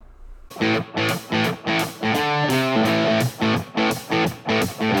South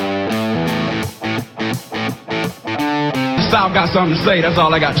got something to say, that's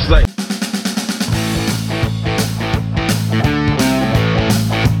all I got to say.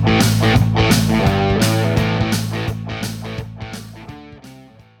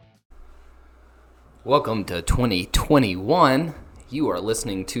 Welcome to 2021. You are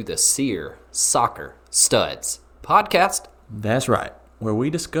listening to the Sear Soccer Studs podcast. That's right, where we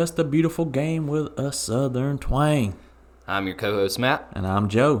discuss the beautiful game with a southern twang. I'm your co-host, Matt. And I'm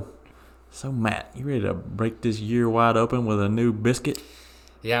Joe. So, Matt, you ready to break this year wide open with a new biscuit?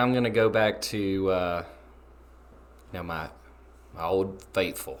 Yeah, I'm going to go back to my old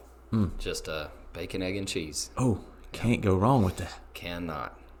faithful. Just bacon, egg, and cheese. Oh, can't go wrong with that.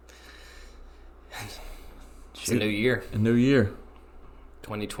 Cannot. It's a new year. A new year.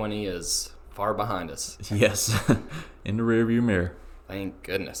 2020 is far behind us. Yes, in the rearview mirror. Thank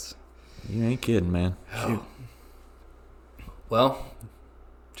goodness. You ain't kidding, man. Shoot. Well,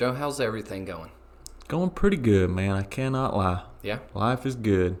 Joe, how's everything going? Going pretty good, man. I cannot lie. Yeah? Life is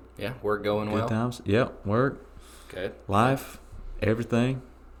good. Yeah, work going Good well? times. Yep, work, Good. life, everything.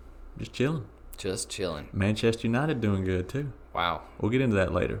 Just chilling. Just chilling. Manchester United doing good, too. Wow. We'll get into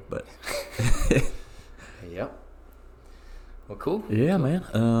that later, but... Yep. Well, cool. Yeah,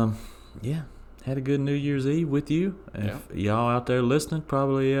 man. Yeah. Had a good New Year's Eve with you. If y'all out there listening,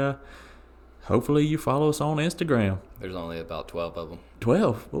 probably, hopefully you follow us on Instagram. There's only about 12 of them.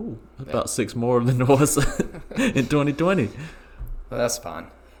 12. Ooh, that's about 6 more than there was in 2020. Well, that's fine.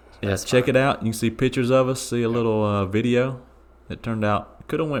 Yes, check it out. You can see pictures of us, see a little video. It turned out,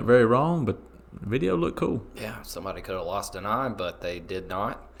 could have went very wrong, but the video looked cool. Yeah, somebody could have lost an eye, but they did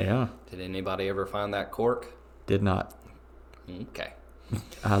not. Yeah. Did anybody ever find that cork? Did not. Okay.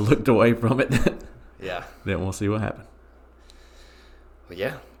 I looked away from it. Yeah. Didn't want to see what happened. Well,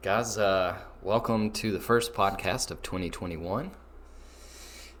 yeah, guys, welcome to the first podcast of 2021.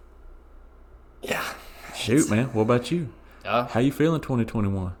 Yeah. Shoot, man. What about you? Uh, How you feeling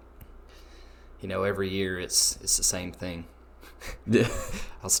 2021? You know, every year it's the same thing.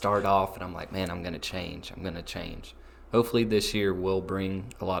 I'll start off and I'm like, man, I'm going to change. Hopefully this year will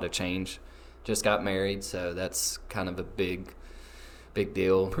bring a lot of change. Just got married, so that's kind of a big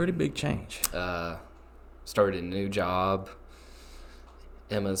deal. Pretty big change. Started a new job.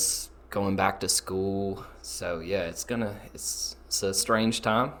 Emma's going back to school. So, yeah, it's a strange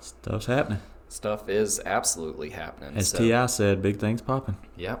time. Stuff's happening. Stuff is absolutely happening. As T.I. said, big things popping.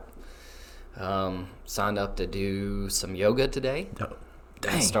 Yep. Signed up to do some yoga today. Oh,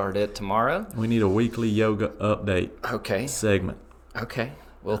 dang. Start it tomorrow. We need a weekly yoga update Okay. segment. Okay.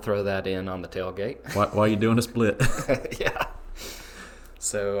 We'll throw that in on the tailgate. Why are you doing a split? Yeah.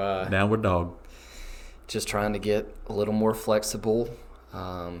 So, Downward dog. just trying to get a little more flexible,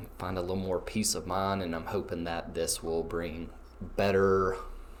 find a little more peace of mind, and I'm hoping that this will bring better,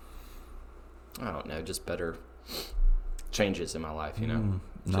 just better changes in my life, you know?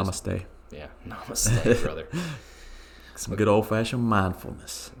 Namaste. Yeah, namaste, brother. Some good old-fashioned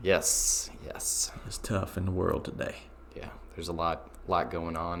mindfulness. Yes. It's tough in the world today. Yeah, there's a lot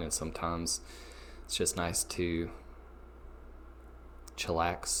going on, and sometimes it's just nice to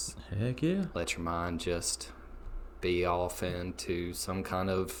chillax. Heck yeah. Let your mind just be off into some kind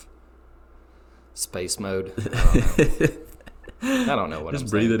of space mode. I don't know what I'm saying.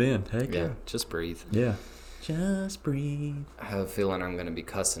 Just breathe it in. Heck yeah. Just breathe. Yeah. Just breathe. I have a feeling I'm going to be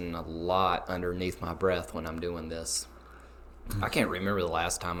cussing a lot underneath my breath when I'm doing this. I can't remember the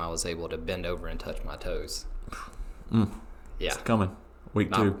last time I was able to bend over and touch my toes. Yeah. It's coming.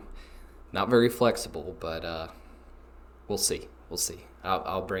 Week 2. Not very flexible, but we'll see.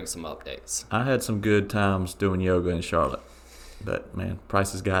 I'll bring some updates. I had some good times doing yoga in Charlotte. But, man,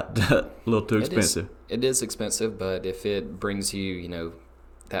 prices got a little too expensive. It is expensive, but if it brings you,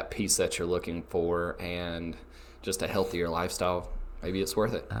 that peace that you're looking for and just a healthier lifestyle, maybe it's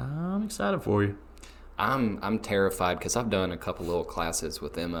worth it. I'm excited for you. I'm terrified because I've done a couple little classes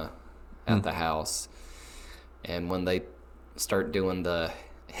with Emma at the house, and when they start doing the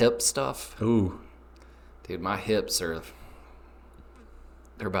hip stuff, Ooh. dude, my hips they're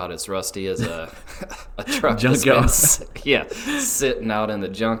about as rusty as a truck Junkyard. Yeah, sitting out in the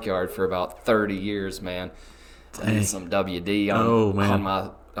junkyard for about 30 years, man. I need some WD on my.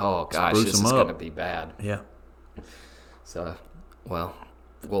 Oh gosh, Spruce this is going to be bad. Yeah. So, well,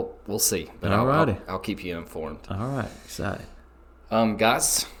 we'll see. But Alrighty. I'll keep you informed. All right. Excited.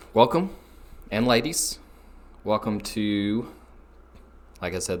 Guys, welcome, and ladies, welcome to,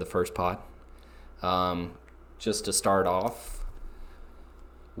 like I said, the first pod. Just to start off,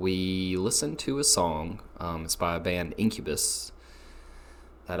 we listened to a song. It's by a band, Incubus.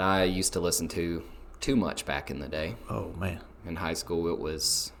 that I used to listen to too much back in the day. Oh, man. In high school, it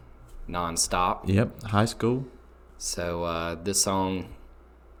was nonstop. Yep, high school. So this song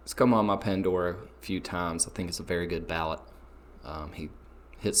has come on my Pandora a few times. I think it's a very good ballad. He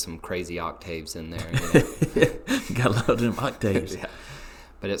hit some crazy octaves in there. You know? Gotta love them octaves. Yeah.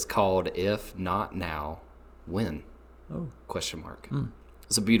 But it's called If Not Now, When? Oh. Question mark.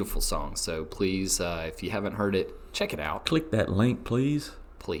 It's a beautiful song, so please, if you haven't heard it, check it out. Click that link, please.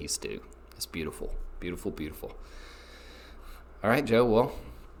 Please do. It's beautiful. Beautiful, beautiful. All right, Joe, well,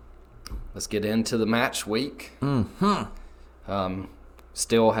 let's get into the match week.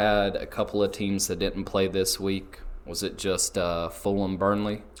 Still had a couple of teams that didn't play this week. Was it just Fulham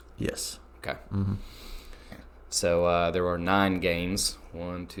Burnley? Yes. Okay. So there were 9 games.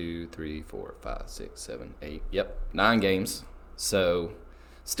 1, 2, 3, 4, 5, 6, 7, 8. Yep, 9 games. So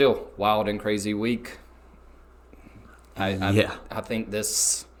still wild and crazy week. I think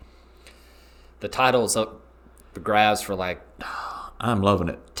the title's up for grabs for like I'm loving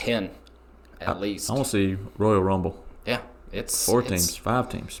it. 10 at least. I want to see Royal Rumble. Yeah, it's 4 teams, 5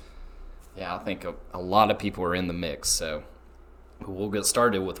 teams. Yeah, I think a lot of people are in the mix. So we'll get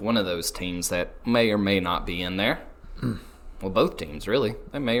started with one of those teams that may or may not be in there. Well, both teams, really.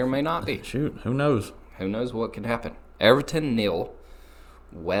 They may or may not be. Shoot, who knows? Who knows what can happen. Everton 0,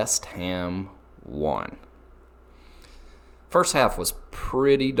 West Ham 1. First half was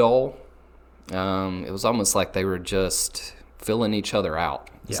pretty dull. It was almost like they were just filling each other out.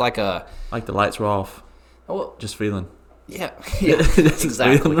 It's like the lights were off. Oh, just feeling. Yeah,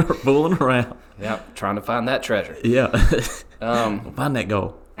 exactly. Fooling around. Yeah, trying to find that treasure. Yeah. Find that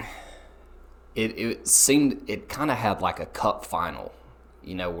goal. It seemed it kind of had like a cup final,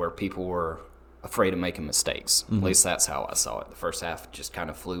 where people were afraid of making mistakes. At least that's how I saw it. The first half just kind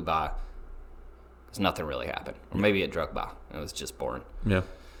of flew by. Because nothing really happened. Or maybe it drug by. It was just boring. Yeah,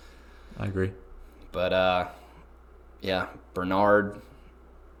 I agree. But, Bernard,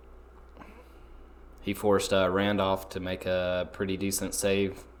 he forced Randolph to make a pretty decent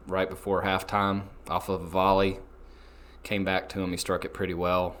save right before halftime off of a volley. Came back to him. He struck it pretty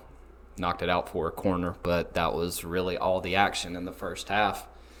well. Knocked it out for a corner. But that was really all the action in the first half.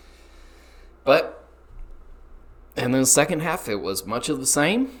 And then the second half, it was much of the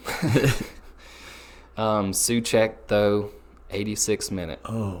same. Souček, though, 86th minute.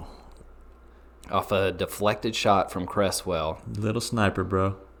 Oh. Off a deflected shot from Cresswell. Little sniper,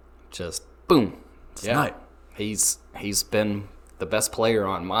 bro. Just boom. Snipe. Yeah. He's been the best player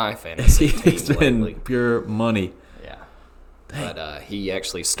on my fantasy team It's been lately. pure money. Yeah. Dang. But he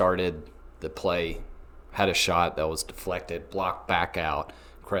actually started the play, had a shot that was deflected, blocked back out.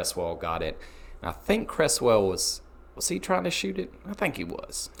 Cresswell got it. And I think Cresswell was he trying to shoot it? I think he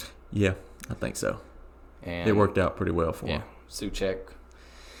was. Yeah, I think so. And it worked out pretty well for him. Souček.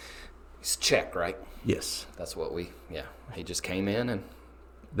 He's Czech, right? Yes. That's what he just came in and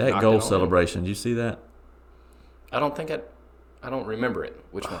that knocked goal it on celebration, did you see that? I don't remember it.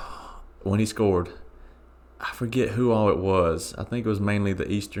 Which one? When he scored, I forget who all it was. I think it was mainly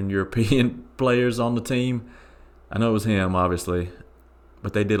the Eastern European players on the team. I know it was him, obviously.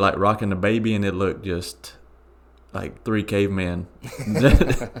 But they did like Rocking the Baby, and it looked just like 3 cavemen.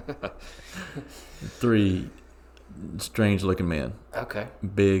 3 strange-looking men. Okay.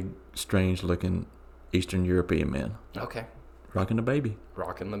 Big, strange-looking Eastern European men. Okay. Rocking the Baby.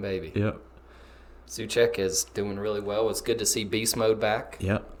 Rocking the Baby. Yep. Souček is doing really well. It's good to see Beast Mode back.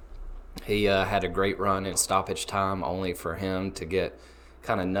 Yep. He had a great run in stoppage time, only for him to get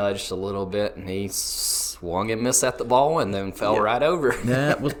kind of nudged a little bit, and he swung and missed at the ball and then fell right over.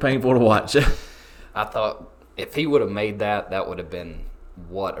 That was painful to watch. I thought if he would have made that would have been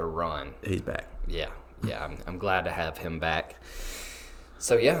what a run. He's back. Yeah, I'm glad to have him back.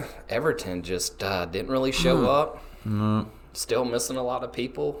 So, Everton just didn't really show up. No. Still missing a lot of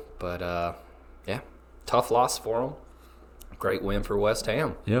people, but, tough loss for them. Great win for West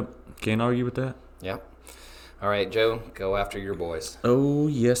Ham. Yep. Can't argue with that. Yep. All right, Joe, go after your boys. Oh,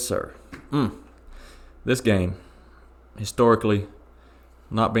 yes, sir. This game, historically,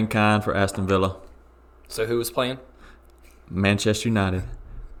 not been kind for Aston Villa. So who was playing? Manchester United,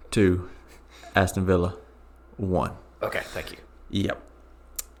 2. Aston Villa, 1. Okay, thank you. Yep.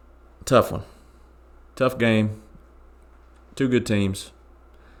 Tough one. Tough game. 2 good teams.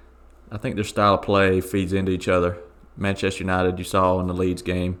 I think their style of play feeds into each other. Manchester United, you saw in the Leeds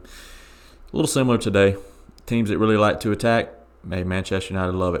game. A little similar today. Teams that really like to attack, Manchester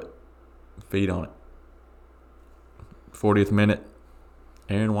United love it. Feed on it. 40th minute,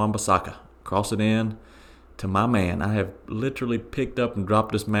 Aaron Wan-Bissaka. Cross it in to my man. I have literally picked up and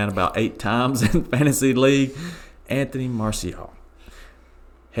dropped this man about 8 times in Fantasy League. Anthony Martial.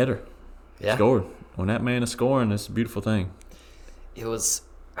 Header. Yeah. Scored. When that man is scoring, it's a beautiful thing. It was,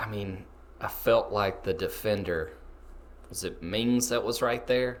 I felt like the defender, was it Mings that was right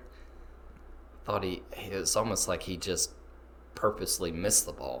there? Thought it was almost like he just purposely missed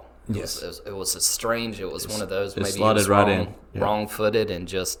the ball. Yes. It was a strange, it was one of those, maybe he slotted was right wrong, in. Yeah. wrong-footed and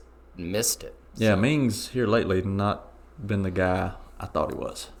just missed it. Yeah, Mings here lately not been the guy I thought he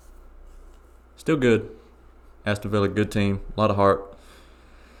was. Still good. Aston Villa, good team. A lot of heart.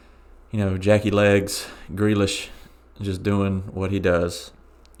 Jackie Legs, Grealish, just doing what he does.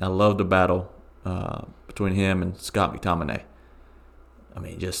 I love the battle between him and Scott McTominay.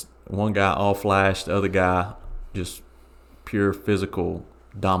 Just one guy all flash, the other guy just pure physical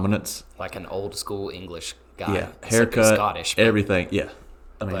dominance. Like an old-school English guy. Yeah, Except he's haircut, Scottish. But everything. Yeah,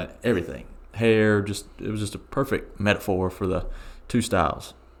 But- everything. Hair, it was just a perfect metaphor for the two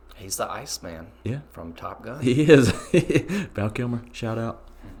styles. he's the Iceman Yeah, from Top Gun. he is. Val Kilmer, shout out.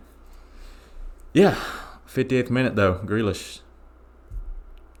 Yeah, 58th minute though, Grealish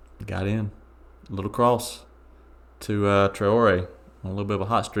got in. A little cross to Traore on a little bit of a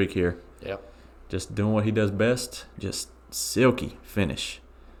hot streak here. Yep. Just doing what he does best. Just silky finish.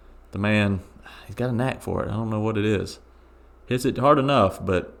 The man, he's got a knack for it. I don't know what it is. Hits it hard enough,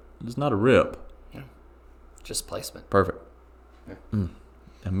 but it's not a rip. Just placement. Perfect. Yeah.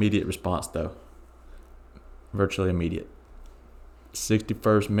 Immediate response, though. Virtually immediate.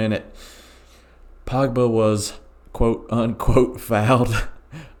 61st minute. Pogba was, quote, unquote, fouled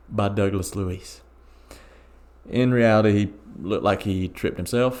by Douglas Luiz. In reality, he looked like he tripped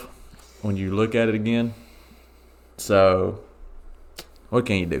himself when you look at it again. So, what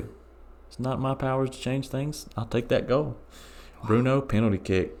can you do? It's not my powers to change things. I'll take that goal. Wow. Bruno, penalty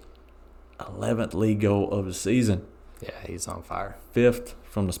kick. 11th league goal of the season. Yeah, he's on fire. 5th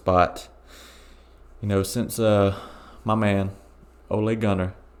from the spot. Since my man, Ole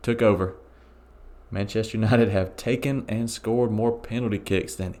Gunnar, took over, Manchester United have taken and scored more penalty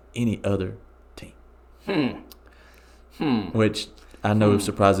kicks than any other team. Which I know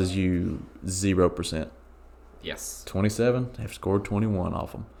surprises you 0%. Yes. 27, they've scored 21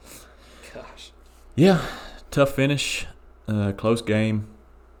 off them. Gosh. Yeah, tough finish, close game.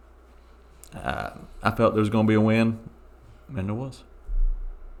 I felt there was going to be a win, and there was.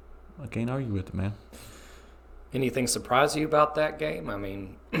 I can't argue with it, man. Anything surprise you about that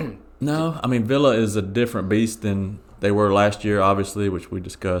game? No, Villa is a different beast than they were last year, obviously, which we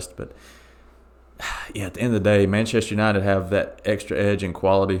discussed. But, yeah, at the end of the day, Manchester United have that extra edge in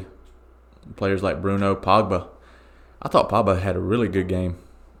quality. Players like Bruno, Pogba. I thought Pogba had a really good game.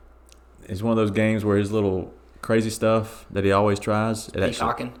 It's one of those games where his little crazy stuff that he always tries.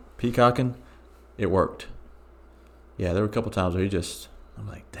 Peacocking. It worked. Yeah, there were a couple times where I'm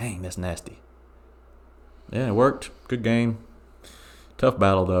like, dang, that's nasty. Yeah, it worked. Good game. Tough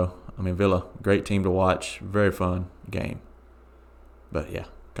battle, though. Villa, great team to watch. Very fun game. But, yeah,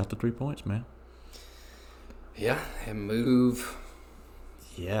 got the 3 points, man. Yeah, and move.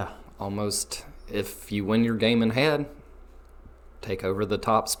 Yeah. Almost, if you win your game in hand, take over the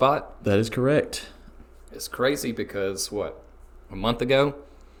top spot. That is correct. It's crazy because, a month ago,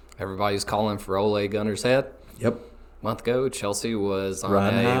 everybody's calling for Ole Gunnar's head. Yep. A month ago, Chelsea was on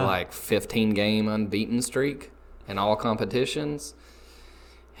Riding a high. 15-game unbeaten streak in all competitions.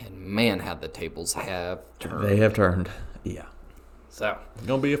 And, man, had the tables have turned. They have turned. Yeah. So. It's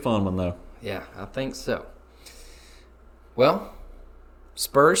going to be a fun one, though. Yeah, I think so. Well,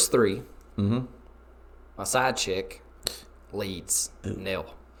 Spurs 3. Mm-hmm. My side chick, Leeds 0.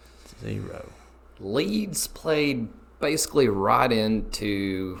 0. Leeds played basically right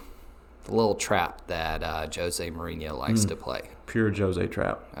into the little trap that Jose Mourinho likes to play. Pure Jose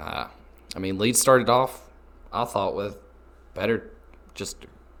trap. Leeds started off, I thought, with just a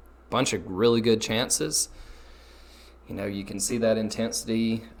bunch of really good chances. You can see that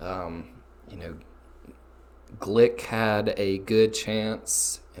intensity. Glick had a good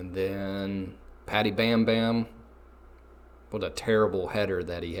chance, and then Paddy Bam Bam, what a terrible header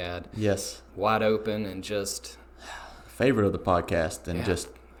that he had. Yes. Wide open and just... Favorite of the podcast, and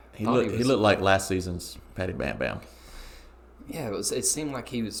he looked like last season's Paddy Bam Bam. Yeah, it seemed like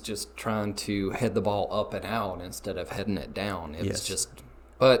he was just trying to head the ball up and out instead of heading it down. It was just...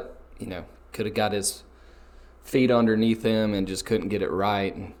 But, could have got his feet underneath him and just couldn't get it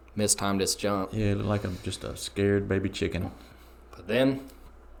right and mistimed his jump. Yeah, it looked like just a scared baby chicken. But then,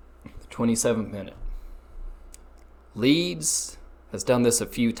 the 27th minute. Leeds has done this a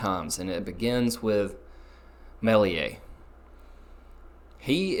few times, and it begins with Meslier.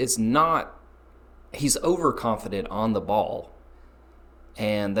 He's overconfident on the ball,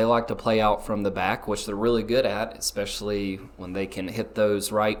 and they like to play out from the back, which they're really good at, especially when they can hit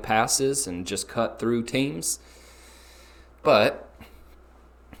those right passes and just cut through teams. But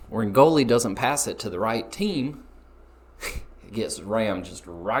when goalie doesn't pass it to the right team, it gets rammed just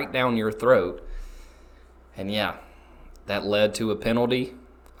right down your throat. And yeah, that led to a penalty.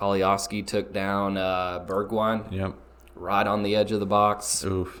 Alioski took down Bergwijn Yep. right on the edge of the box.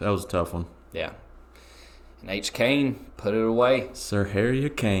 Oof, that was a tough one. Yeah. And H. Kane put it away. Sir Harry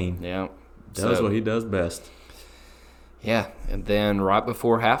Kane Yeah. does what he does best. Yeah, and then right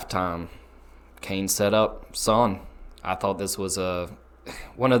before halftime, Kane set up Son. I thought this was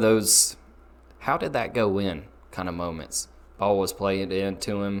one of those how did that go in kind of moments. Ball was played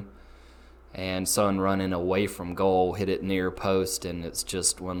into him, and Son running away from goal, hit it near post, and it's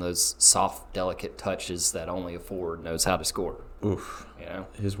just one of those soft, delicate touches that only a forward knows how to score. Oof. You know?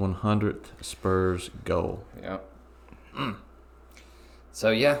 His 100th Spurs goal. Yeah. So,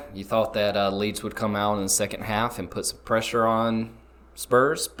 yeah, you thought that Leeds would come out in the second half and put some pressure on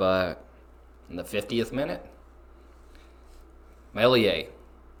Spurs, but in the 50th minute, Meslier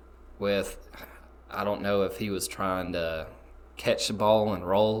with, I don't know if he was trying to catch the ball and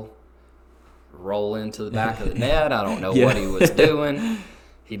roll into the back of the net. I don't know what he was doing.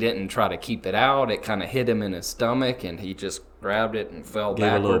 He didn't try to keep it out. It kind of hit him in his stomach, and he just grabbed it and fell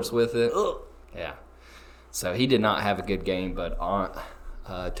backwards with it. Yeah. So he did not have a good game, but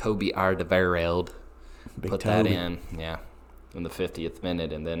Toby Alderweireld put that in, in the 50th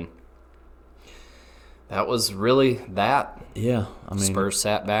minute, and then that was really that. Yeah, I mean, Spurs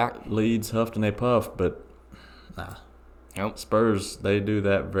sat back. Leeds huffed and they puffed, but Yep. Spurs, they do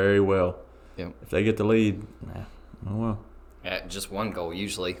that very well. Yep. If they get the lead, oh well. Yeah, just one goal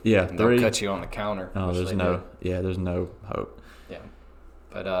usually. Yeah, and 3. they'll cut you on the counter. Oh, which there's they no, do. there's no hope. Yeah,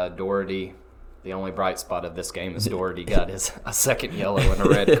 but Doherty, the only bright spot of this game is Doherty got a second yellow and a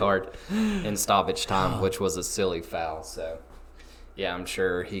red card in stoppage time, which was a silly foul. So, yeah, I'm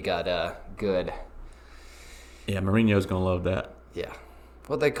sure he got a good. Yeah, Mourinho's gonna love that. Yeah,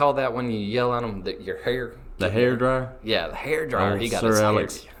 what they call that when you yell at him? That your hair. The hair dryer. Yeah, the hair dryer. He got Sir his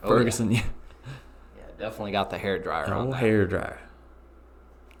Alex hair. Ferguson. Yeah, definitely got the hair dryer on Oh, that. hair dryer.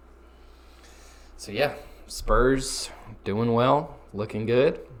 So yeah, Spurs doing well, looking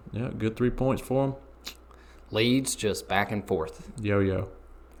good. Yeah, good 3 points for them. Leeds just back and forth. Yo.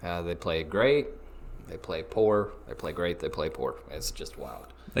 They play great, they play poor, they play great, they play poor. It's just wild.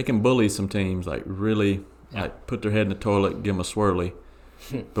 They can bully some teams, like really, like put their head in the toilet, give them a swirly.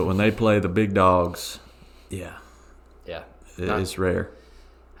 But when they play the big dogs, Yeah. it's rare.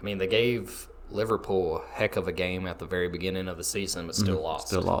 I mean, they gave Liverpool a heck of a game at the very beginning of the season, but still lost.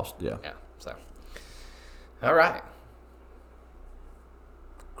 Still lost, yeah. Yeah, so. All right.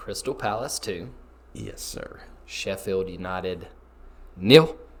 Crystal Palace 2. Yes, sir. Sheffield United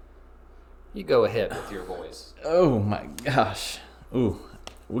 0. You go ahead with your voice. Oh, my gosh. Ooh,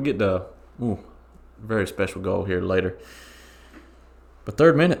 we'll get the very special goal here later. But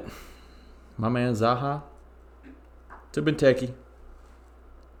 3rd minute, my man Zaha to Benteke.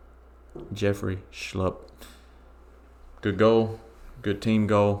 Jeffrey Schlupp. Good goal. Good team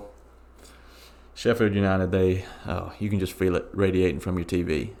goal. Sheffield United, you can just feel it radiating from your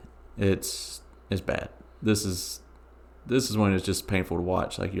TV. It's bad. This is when it's just painful to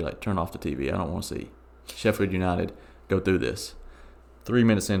watch. Like, you're like, turn off the TV. I don't want to see Sheffield United go through this. 3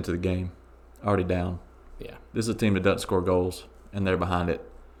 minutes into the game, already down. Yeah. This is a team that doesn't score goals, and they're behind it.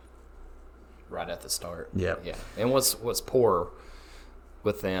 Right at the start. Yep. Yeah. And what's poor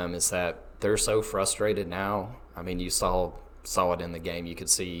with them is that they're so frustrated now. I mean, you saw it in the game. You could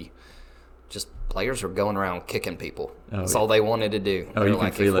see just players are going around kicking people. That's all they wanted to do. Oh, They're you can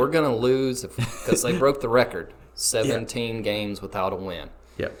like, feel if it. we're going to lose, because they broke the record, 17 games without a win.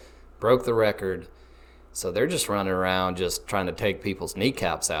 Yep. Broke the record. So they're just running around just trying to take people's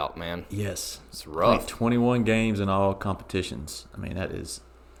kneecaps out, man. Yes. It's rough. 21 games in all competitions. I mean, that is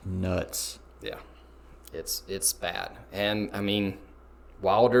nuts. Yeah, it's bad. And, I mean,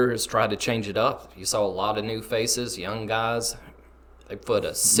 Wilder has tried to change it up. You saw a lot of new faces, young guys. They put a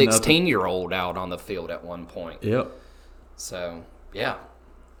 16-year-old out on the field at one point. Yep. So, yeah.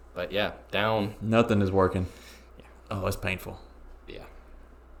 But, yeah, down. Nothing is working. Oh, it's painful. Yeah.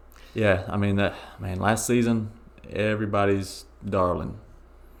 Yeah, I mean, last season, everybody's darling.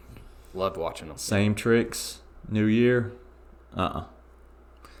 Loved watching them. Same tricks, new year.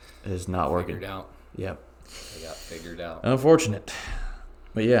 It's not working. Figured out. Yep. They got figured out. Unfortunate.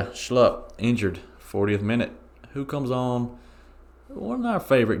 But yeah, Schlupp, injured, 40th minute. Who comes on? One of our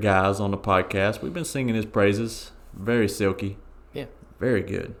favorite guys on the podcast. We've been singing his praises. Very silky. Yeah. Very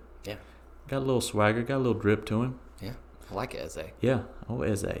good. Yeah. Got a little swagger, got a little drip to him. Yeah. I like Eze. Yeah,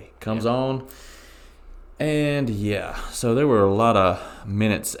 Eze comes on. And, yeah, so there were a lot of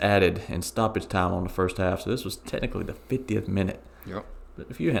minutes added in stoppage time on the first half. So this was technically the 50th minute. Yep. But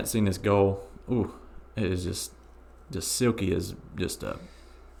if you hadn't seen this goal, it is just silky as just a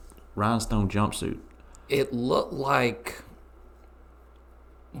rhinestone jumpsuit. It looked like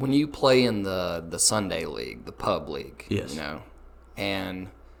when you play in the Sunday league, the pub league, Yes. you know, and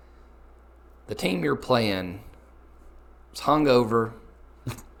the team you're playing is hungover.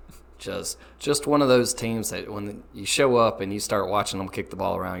 Just one of those teams that when you show up and you start watching them kick the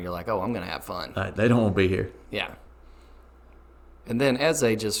ball around, you're like, oh, I'm going to have fun. They don't want to be here. Yeah. And then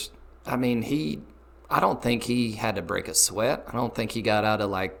Eze just, I don't think he had to break a sweat. I don't think he got out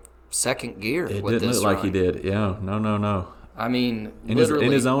of like second gear It with didn't this look like run. he did. Yeah, no. I mean, In literally.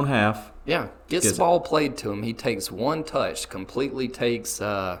 his own half. Yeah, gets the ball played to him. He takes one touch, completely takes,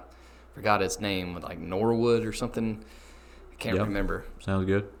 forgot his name, like Norwood or something. I can't Yep. remember. Sounds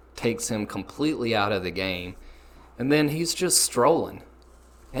good. Takes him completely out of the game. And then he's just strolling.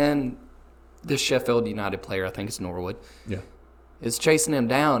 And this Sheffield United player, I think it's Norwood, Yeah. is chasing him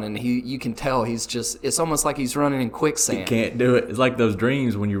down. And you can tell he's just, it's almost like he's running in quicksand. You can't do it. It's like those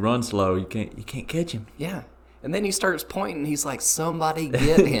dreams when you run slow. You can't catch him. Yeah. And then he starts pointing. He's like, somebody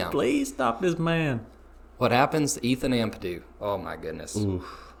get him. Please stop this man. What happens? Ethan Ampadu. Oh, my goodness.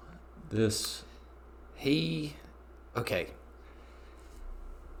 Oof. This. Okay.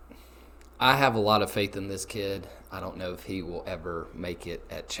 I have a lot of faith in this kid. I don't know if he will ever make it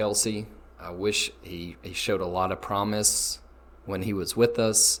at Chelsea. I wish he showed a lot of promise when he was with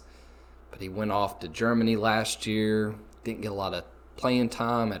us, but he went off to Germany last year, didn't get a lot of playing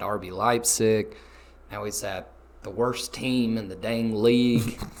time at RB Leipzig. Now he's at the worst team in the dang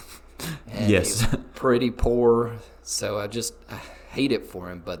league. And Yes. he's pretty poor, so I hate it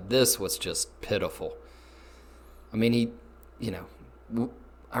for him, but this was just pitiful. I mean,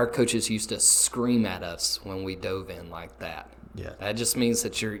 our coaches used to scream at us when we dove in like that. Yeah. That just means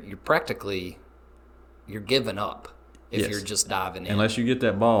that you're practically giving up if Yes. you're just diving in. Unless you get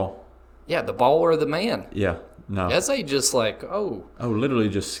that ball. Yeah, the ball or the man. Yeah. No. Eze just like, oh, Literally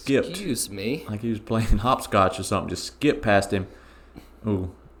just skipped. excuse me. Like he was playing hopscotch or something. Just skipped past him.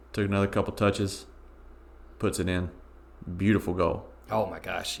 Ooh. Took another couple touches. Puts it in. Beautiful goal. Oh my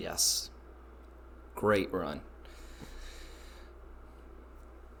gosh, yes. Great run.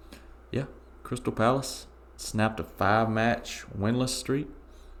 Yeah. Crystal Palace snapped a 5-match winless streak.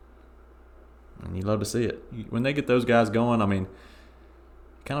 And you love to see it. When they get those guys going, I mean,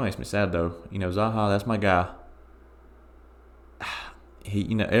 it kind of makes me sad though. Zaha, that's my guy.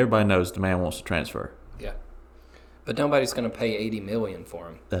 Everybody knows the man wants to transfer. Yeah. But nobody's going to pay $80 million for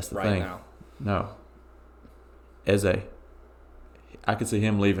him. That's the right thing. now. No. Eze. I could see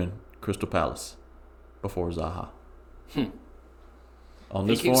him leaving Crystal Palace before Zaha. On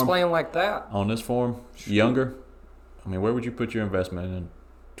He this keeps form, playing like that. on this form, younger. I mean, where would you put your investment in?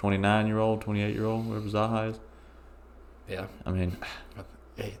 29-year-old, 28-year-old, whatever Zaha is. Yeah. I mean,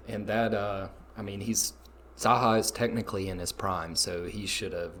 And that, Zaha is technically in his prime, so he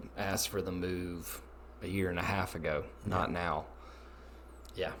should have asked for the move a year and a half ago, not now.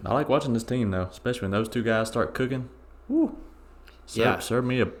 Yeah. I like watching this team though, especially when those two guys start cooking. Woo. Serve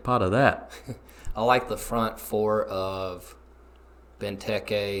me a pot of that. I like the front four of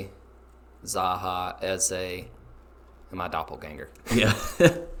Benteke, Zaha, Eze, and my doppelganger, Yeah.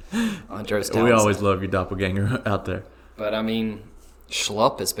 Andros Townsend. We always love your doppelganger out there. But, I mean,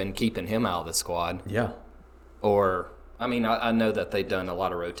 Schlupp has been keeping him out of the squad. Yeah. Or, I mean, I know that they've done a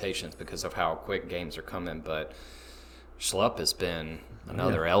lot of rotations because of how quick games are coming, but Schlupp has been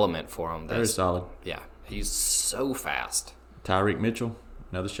another element for him. Very solid. Yeah, he's so fast. Tyreek Mitchell,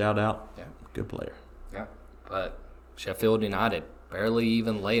 another shout out. Yeah. Good player. Yeah. But Sheffield United barely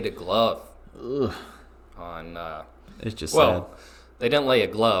even laid a glove on. It's just Well, they didn't lay a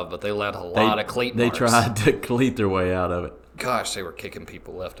glove, but they let a sad. lot of cleat They marks. tried to cleat their way out of it. Gosh, they were kicking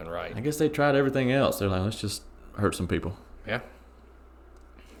people left and right. I guess they tried everything else. They're like, let's just hurt some people. Yeah.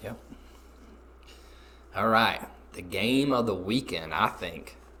 Yep. All right. The game of the weekend, I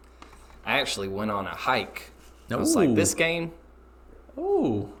think. I actually went on a hike. I was like, Ooh. this game,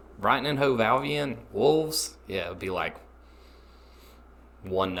 Oh. Brighton and Hove Albion, Wolves, yeah, it would be like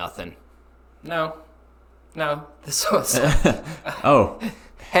 1-0. No, this was a Oh,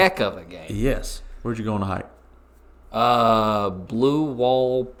 heck of a game. yes. Where'd you go on a hike? Blue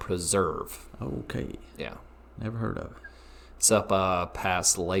Wall Preserve. Okay. Yeah. Never heard of it. It's up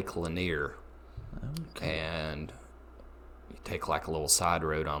past Lake Lanier. And you take like a little side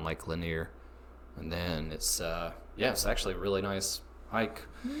road on Lake Lanier. And then it's, it's actually a really nice hike.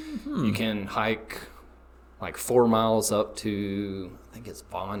 You can hike like 4 miles up to, I think it's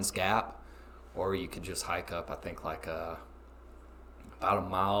Vaughn's Gap, or you could just hike up, I think, like about a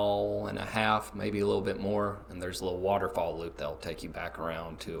mile and a half, maybe a little bit more, and there's a little waterfall loop that'll take you back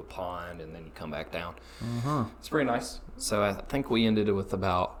around to a pond, and then you come back down. It's pretty nice. So I think we ended it with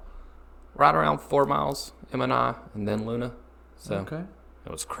about right around 4 miles, Em and I, and then Luna. So Okay.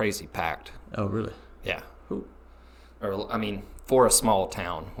 it was crazy packed. Oh, really? Yeah. Ooh. Or, I mean, for a small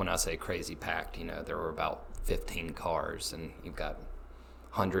town, when I say crazy packed, there were about 15 cars, and you've got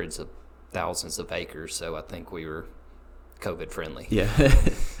hundreds of thousands of acres, so I think we were COVID friendly. Yeah.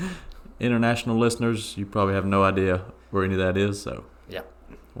 International listeners, you probably have no idea where any of that is, so Yeah.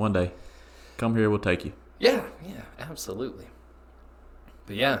 one day, come here, we'll take you. Yeah, absolutely.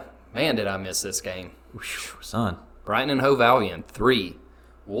 But yeah, man, did I miss this game. Whew, son. Brighton and Hove Albion, 3.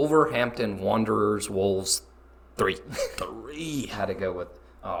 Wolverhampton Wanderers Wolves, 3. 3. Had to go with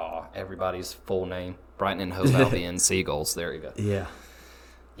everybody's full name. Brighton and Hove Albion Seagulls. There you go. Yeah.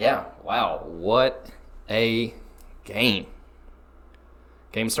 Yeah, wow. What a game.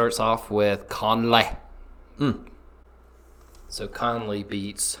 Game starts off with Conley. So Conley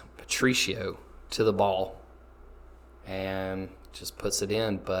beats Patricio to the ball and just puts it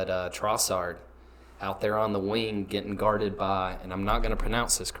in. But Trossard out there on the wing getting guarded by, and I'm not going to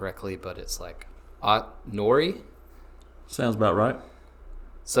pronounce this correctly, but it's like Nori. Sounds about right.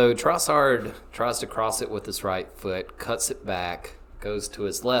 So Trossard tries to cross it with his right foot, cuts it back, goes to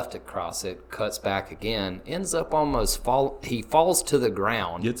his left to cross it, cuts back again, ends up he falls to the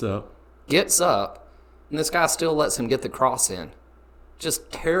ground, Gets up. and this guy still lets him get the cross in.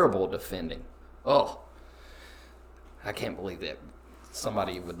 Just terrible defending. Oh, I can't believe that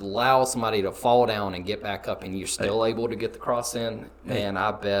somebody would allow somebody to fall down and get back up, and you're still able to get the cross in. Man,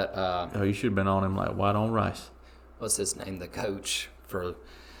 I bet. You should have been on him like white on rice. What's his name? The coach for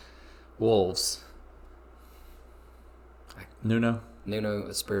Wolves. Nuno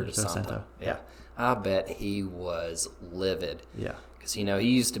Espirito Santo. Santo. Yeah. I bet he was livid. Yeah. Because, he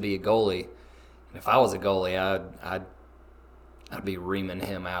used to be a goalie. And if I was a goalie, I'd be reaming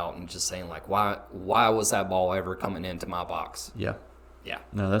him out and just saying, like, why was that ball ever coming into my box? Yeah. Yeah.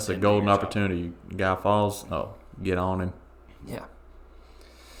 No, that's a Didn't do golden your job. opportunity. Guy falls, get on him. Yeah.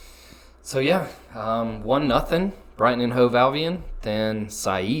 So, yeah, 1-0, Brighton and Hove Albion. Then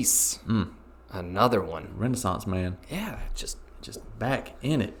Saiz, another one. Renaissance man. Yeah, just Back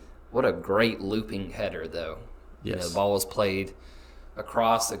in it. what a great looping header, though. Yes. The ball was played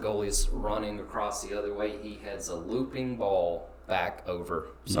across, the goalie's running across the other way. He heads a looping ball back over.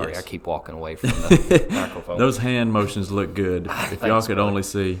 Sorry, Yes. I keep walking away from the microphone. Those hand motions look good. If y'all Thanks, could buddy. only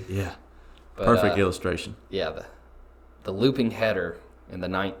see. Yeah. But, Perfect illustration. Yeah, the looping header in the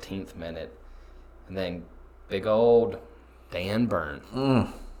 19th minute. And then big old Dan Burn.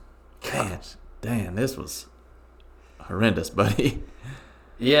 Dan, this was horrendous, buddy.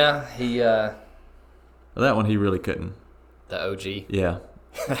 Yeah, he, That one he really couldn't. the OG. Yeah.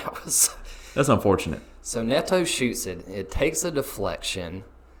 That was... That's unfortunate. So Neto shoots it. It takes a deflection.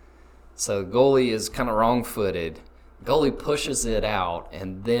 So the goalie is kind of wrong-footed. Goalie pushes it out,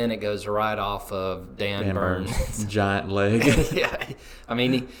 and then it goes right off of Dan Burn. Burns' giant leg. Yeah, I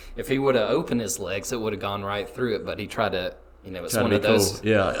mean, if he would have opened his legs, it would have gone right through it. But he tried to, it's Trying one to of be those. cool.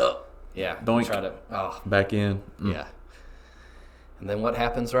 Yeah. Yeah, Doink. try to. Oh, Back in. yeah. And then what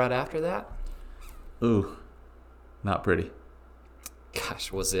happens right after that? Ooh. Not pretty.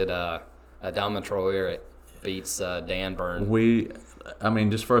 Gosh, was it Adama Traore beats Dan Burn?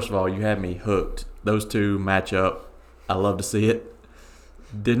 Just first of all, you had me hooked. Those two match up. I love to see it.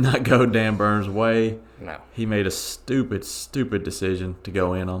 Did not go Dan Burns' way. No. He made a stupid decision to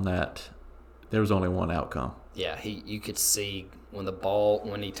go in on that. There was only one outcome. Yeah, you could see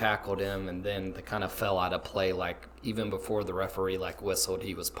when he tackled him, and then they kind of fell out of play. Like even before the referee whistled,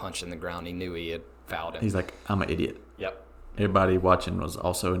 he was punching the ground. He knew he had fouled him. He's like, I'm an idiot. Yep. Everybody watching was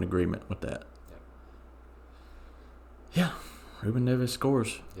also in agreement with that. Yep. Yeah, Ruben Neves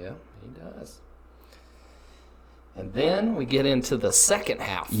scores. Yeah, he does. And then we get into the second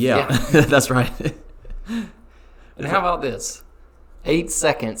half. Yeah. That's right. And how about this? 8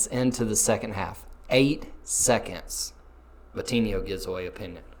 seconds into the second half. 8 seconds. Batinho gives away a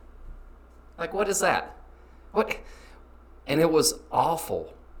penalty. What is that? What? And it was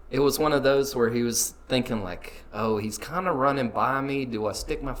awful. It was one of those where he was thinking he's kind of running by me. Do I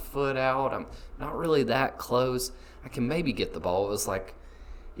stick my foot out? I'm not really that close. I can maybe get the ball. It was like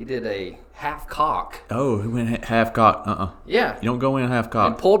he did a half cock. Oh, he went half cock. Yeah. You don't go in half And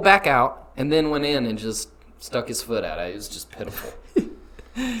cock. pulled back out and then went in and just stuck his foot out. It was just pitiful.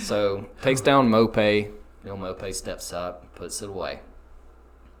 So takes down Mope. Mope steps up, puts it away.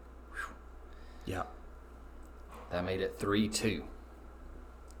 Yeah. That made it 3-2.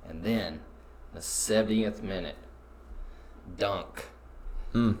 And then, the 70th minute, dunk.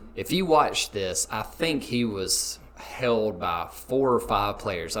 If you watch this, I think he was held by 4 or 5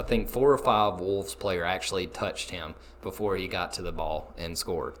 players. I think 4 or 5 Wolves player actually touched him before he got to the ball and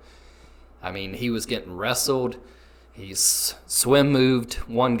scored. I mean, he was getting wrestled. He's swim moved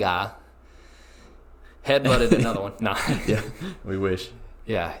one guy, headbutted another one. Nah. Yeah, we wish.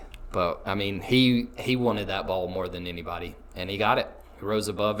 Yeah, but I mean, he wanted that ball more than anybody, and he got it. He rose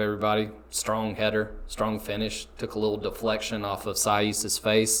above everybody. Strong header, strong finish. Took a little deflection off of Sais's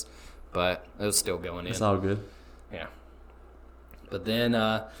face, but it was still going in. It's all good. Yeah. But then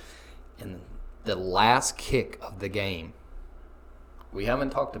in the last kick of the game, we haven't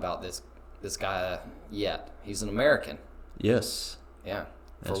talked about this guy yet. He's an American. Yes. Yeah,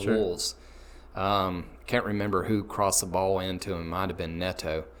 for That's true. Wolves. Can't remember who crossed the ball into him. Might have been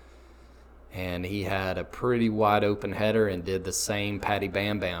Neto. And he had a pretty wide open header and did the same Patty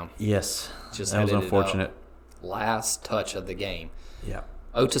Bam Bam. Yes. Just that was headed it unfortunate. up. Last touch of the game. Yeah.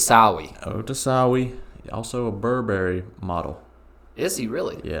 Otasawi. Otasawi, also a Burberry model. Is he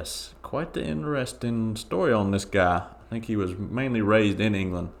really? Yes. Quite the interesting story on this guy. I think he was mainly raised in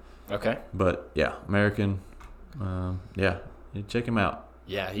England. Okay. But, yeah, American. Yeah, you check him out.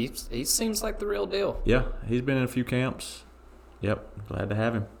 Yeah, he seems like the real deal. Yeah, he's been in a few camps. Yep, glad to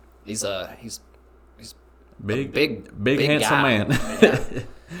have him. He's Big, big handsome guy. man. Yeah.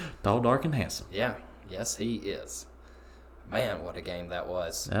 Tall, dark, and handsome. Yeah. Yes, he is. Man, what a game that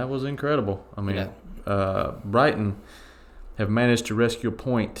was. That was incredible. I mean, Yeah. Brighton have managed to rescue a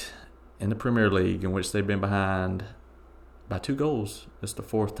point in the Premier League in which they've been behind by 2 goals. It's the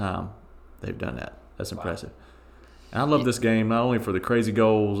 4th time they've done that. That's impressive. And I love this game not only for the crazy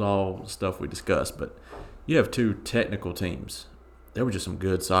goals, all the stuff we discussed, but you have 2 technical teams. There was just some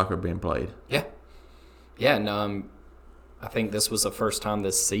good soccer being played. Yeah. Yeah, and I think this was the first time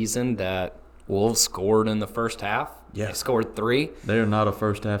this season that Wolves scored in the first half. Yeah. They scored 3. They are not a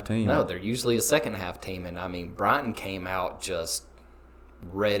first-half team. No, they're usually a second-half team. And, I mean, Brighton came out just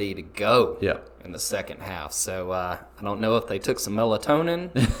ready to go in the second half. So, I don't know if they took some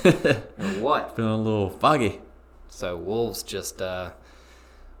melatonin or what. Feeling a little foggy. So, Wolves just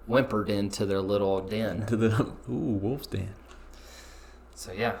whimpered into their little den. To the Wolves Den.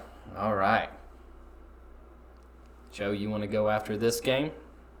 So, yeah. All right. Joe, you want to go after this game?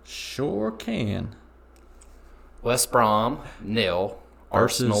 Sure can. West Brom, 0.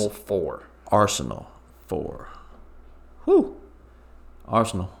 Arsenal, 4. Arsenal 4. Whew.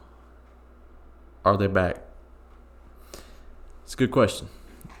 Arsenal. Are they back? It's a good question.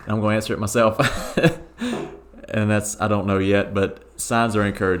 I'm going to answer it myself. And I don't know yet, but signs are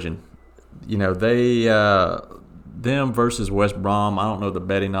encouraging. You know, them versus West Brom, I don't know the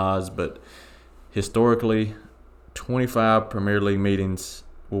betting odds, but historically, 25 Premier League meetings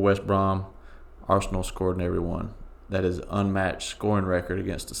with West Brom, Arsenal scored in every one. That is unmatched scoring record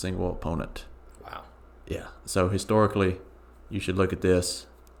against a single opponent. Wow. Yeah. So historically, you should look at this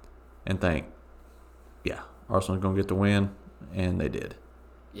and think, yeah, Arsenal's going to get the win, and they did.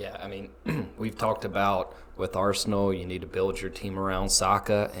 Yeah, I mean, we've talked about with Arsenal, you need to build your team around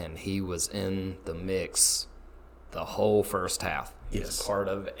Saka, and he was in the mix the whole first half. He was part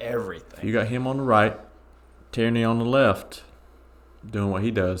of everything. You got him on the right, Tierney on the left, doing what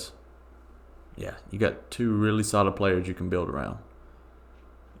he does. Yeah, you got 2 really solid players you can build around.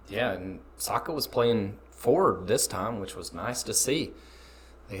 Yeah, and Saka was playing forward this time, which was nice to see.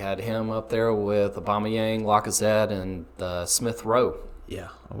 They had him up there with Aubameyang, Lacazette, and Smith Rowe. Yeah.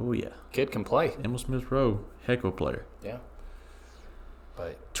 Oh, yeah. Kid can play. Emil Smith Rowe, heck of a player. Yeah.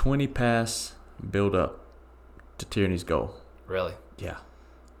 But 20 pass build up to Tierney's goal. really, Yeah.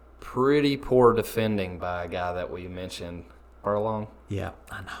 pretty poor defending by a guy that we mentioned, Furlong. Yeah,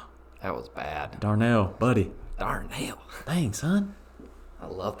 I know. That was bad. Darnell, buddy. Darnell. Dang, son. I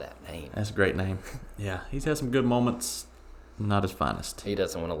love that name. That's a great name. Yeah, he's had some good moments. Not his finest. He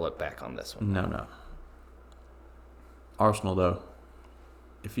doesn't want to look back on this one. No. Arsenal, though.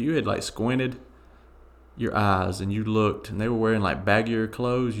 If you had, squinted your eyes and you looked and they were wearing, baggier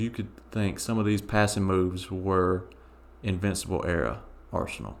clothes, you could think some of these passing moves were Invincible era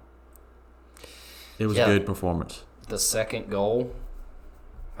Arsenal. It was a good performance. The second goal,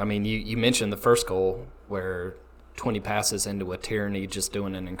 I mean, you mentioned the first goal where 20 passes into a Tierney just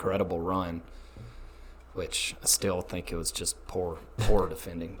doing an incredible run, which I still think it was just poor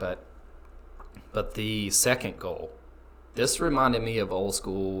defending. But the second goal, this reminded me of old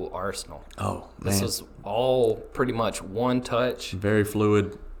school Arsenal. Oh, man. This was all pretty much one touch. Very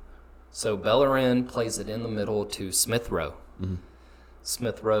fluid. So Bellerin plays it in the middle to Smith Rowe. Mm-hmm.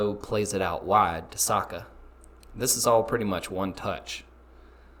 Smith Rowe plays it out wide to Saka. This is all pretty much one touch.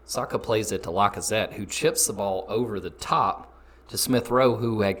 Saka plays it to Lacazette, who chips the ball over the top to Smith Rowe,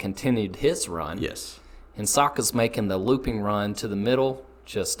 who had continued his run. Yes. And Saka's making the looping run to the middle,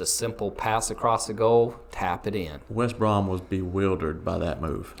 just a simple pass across the goal, tap it in. West Brom was bewildered by that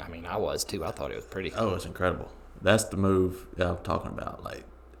move. I mean, I was too. I thought it was pretty cool. Oh, it's incredible. That's the move that I'm talking about. Like,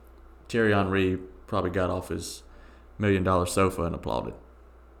 Thierry Henry probably got off his $1 million sofa and applauded.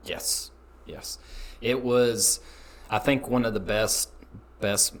 Yes. It was, I think, one of the best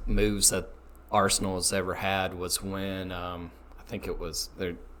moves that Arsenal has ever had was when, I think it was,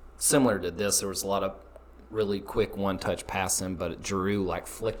 they're similar to this. There was a lot of really quick one-touch passing, but Giroud, like,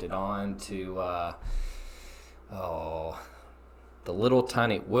 flicked it on to, the little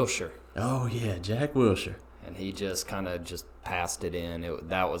tiny Wilshere. Oh, yeah, Jack Wilshere. And he just kind of just passed it in.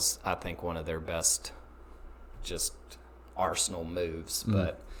 That was, I think, one of their best just Arsenal moves.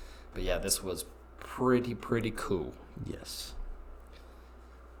 But yeah, this was pretty cool. Yes.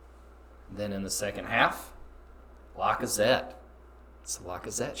 Then in the second half, Lacazette. It's the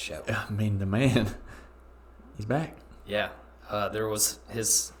Lacazette show. I mean, the man, he's back. Yeah. There was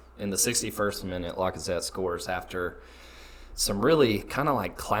in the 61st minute, Lacazette scores after some really kind of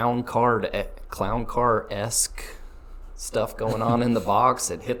like clown car-esque stuff going on in the box.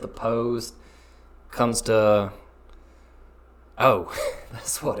 It hit the post, comes to,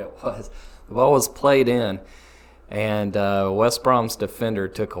 that's what it was. The ball was played in, and West Brom's defender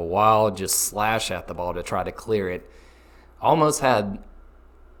took a wild just slash at the ball to try to clear it. Almost had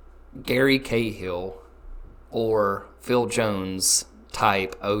Gary Cahill or Phil Jones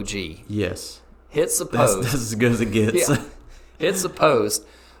type OG. Yes. Hits the post. That's as good as it gets. Yeah. Hits the post,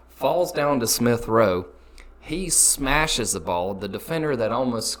 falls down to Smith Rowe. He smashes the ball. The defender that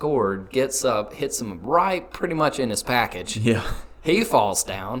almost scored gets up, hits him right pretty much in his package. Yeah. He falls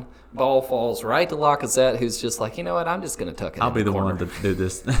down. Ball falls right to Lacazette, who's just like, you know what, I'm just going to tuck it I'll in be the corner. one to do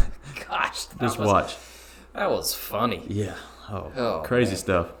this. Gosh. Just watch. That was funny. Yeah. Oh, crazy man.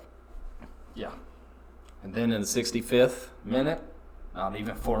 stuff. Yeah. And then in the 65th minute, not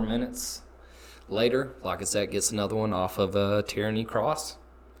even 4 minutes later, Lacazette gets another one off of a Tierney cross.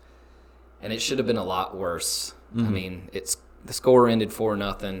 And it should have been a lot worse. I mean, the score ended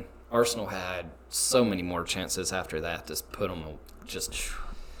 4-0. Arsenal had so many more chances after that to put them just.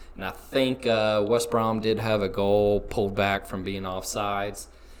 And I think West Brom did have a goal pulled back from being offsides.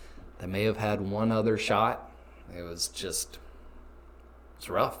 They may have had one other shot. It was just, it's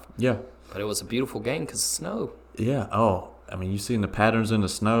rough. Yeah. But it was a beautiful game because of snow. Yeah. Oh, I mean, you seen the patterns in the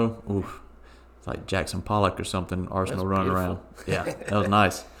snow? Oof. It's like Jackson Pollock or something, Arsenal That's running around. Yeah, that was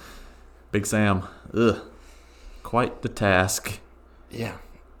nice. Big Sam, quite the task Yeah.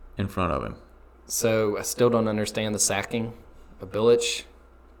 in front of him. So I still don't understand the sacking of Bilic.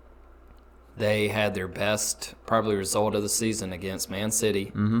 They had their best, probably, result of the season against Man City.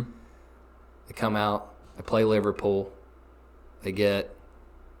 Mm-hmm. They come out, they play Liverpool, they get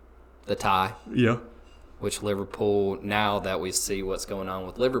the tie, Yeah. which Liverpool, now that we see what's going on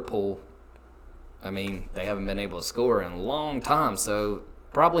with Liverpool, I mean, they haven't been able to score in a long time, so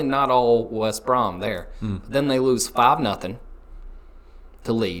probably not all West Brom there. But then they lose 5-0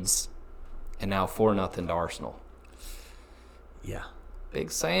 to Leeds, and now 4-0 to Arsenal. Yeah.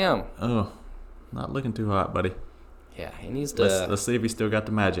 Big Sam. Oh, not looking too hot, buddy. Yeah, he needs to Let's see if he still got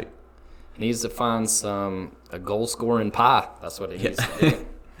the magic. find a goal scoring pie. That's what he needs to do.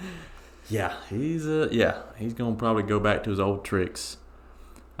 Yeah, he's gonna probably go back to his old tricks.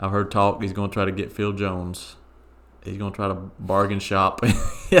 I've heard talk he's gonna try to get Phil Jones. He's gonna try to bargain shop.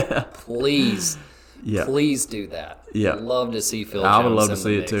 Yeah. Please, Yeah. please do that. Yeah. I'd love to see Phil I Jones would love to in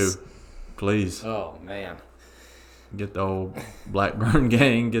see the it mix. too. Please. Oh, man. Get the old Blackburn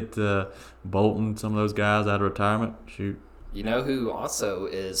gang, get Bolton, some of those guys out of retirement. Shoot. You know who also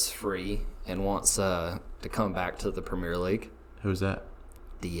is free and wants to come back to the Premier League? Who's that?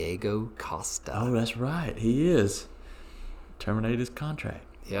 Diego Costa. Oh, that's right. He is. Terminate his contract.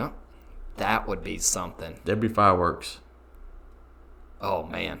 Yeah. That would be something. There'd be fireworks Oh,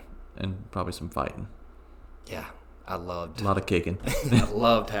 man. and probably some fighting. Yeah. A lot of kicking. I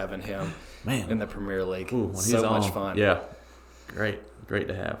loved having him Man. in the Premier League. Ooh, when he's So much on, fun. Yeah. Great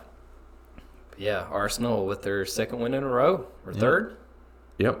to have. Yeah, Arsenal with their second win in a row. Or third?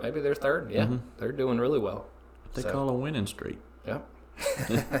 Yep. Maybe they're third. Yeah. They're doing really well. They So- call a winning streak. Yep.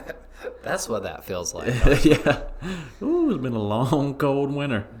 That's what that feels like. Yeah. Ooh, it's been a long, cold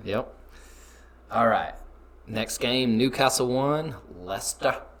winter. Yep. All right. Next game, Newcastle 1,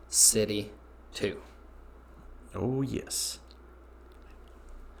 Leicester City 2. Oh, yes.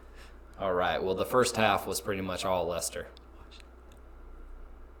 All right. Well, the first half was pretty much all Leicester.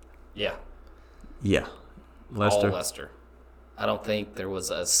 Yeah. Yeah. Leicester. All Leicester. I don't think there was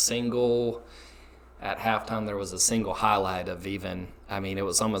a single, at halftime, there was a single highlight of even, I mean, it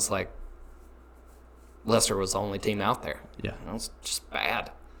was almost like Leicester was the only team out there. Yeah. It was just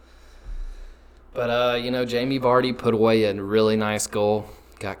bad. But, Jamie Vardy put away a really nice goal.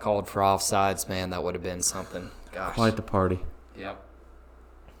 Got called for offsides. Man, that would have been something. Gosh. Quite the party. Yep.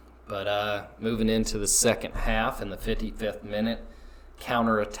 But moving into the second half in the 55th minute,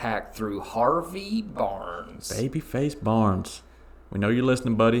 counterattack through Harvey Barnes. Babyface Barnes. We know you're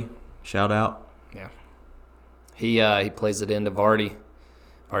listening, buddy. Shout out. Yeah. He plays it into Vardy.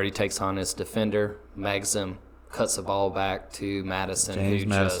 Vardy takes on his defender, mags him, cuts the ball back to Madison, James who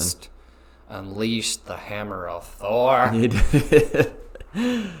Madison. just unleashed the hammer of Thor. He did.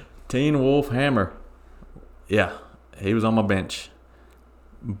 Teen Wolf Hammer. Yeah, he was on my bench.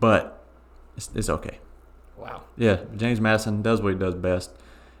 But it's okay. Wow. Yeah, James Madison does what he does best.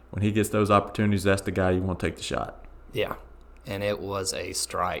 When he gets those opportunities, that's the guy you want to take the shot. Yeah. And it was a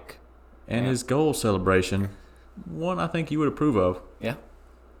strike. And Yeah. his goal celebration, one I think you would approve of. Yeah.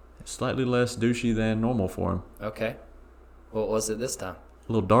 Slightly less douchey than normal for him. Okay. What was it this time?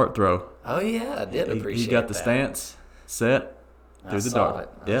 A little dart throw. Oh, yeah. I did appreciate He got the that. stance set I through the saw dart. it.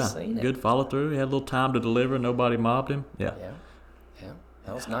 I've Yeah, seen it. good follow through. He had a little time to deliver. Nobody mobbed him. Yeah. Yeah. Yeah.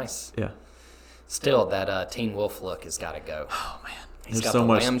 That was nice. Yeah. Still, that Teen Wolf look has got to go. Oh, man. He's There's got so the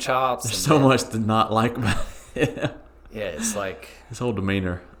much. lamb chops. There's and so then- much to not like about it. Yeah, it's like His whole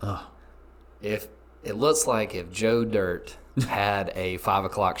demeanor. Ugh. if it looks like if Joe Dirt had a 5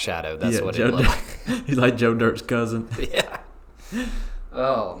 o'clock shadow. That's Yeah, what Joe it looked Dirt. He's like Joe Dirt's cousin. like. Yeah.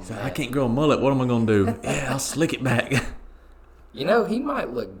 Oh He's like, man. I can't grow a mullet. What am I going to do? Yeah, I'll slick it back. You know, he might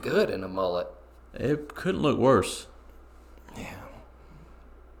look good in a mullet. It couldn't look worse. Yeah.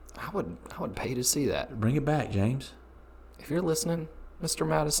 I would pay to see that. Bring it back, James. If you're listening, Mr.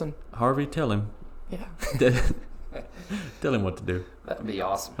 Madison. Harvey, tell him. Yeah. Tell him what to do. That'd be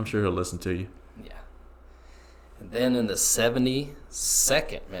awesome. I'm sure he'll listen to you. Yeah. And then in the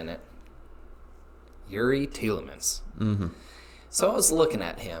 72nd minute, Yuri Tielemans. Mm-hmm. So I was looking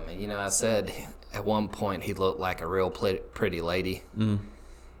at him, and I said at one point he looked like a real pretty lady. Mm.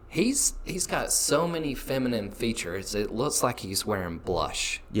 He's got so many feminine features. It looks like he's wearing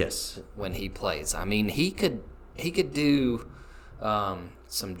blush Yes. when he plays. I mean, he could do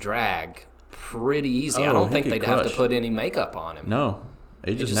some drag pretty easy. I Oh, don't he think could they'd have to crush. put any makeup on him. No.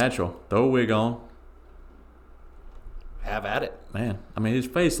 He's just just- natural. Throw a wig on. Have at it. Man. I mean, his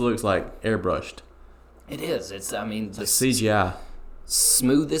face looks like airbrushed. It is. It's. I mean, the CGI.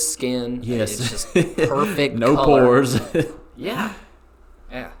 smoothest skin. Yes. It's just perfect. No color. pores. Yeah.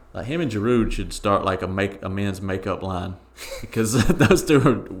 Yeah. Like him and Giroud should start like a men's makeup line. Because those two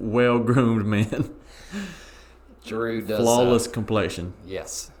are well-groomed men. Giroud does. Flawless complexion.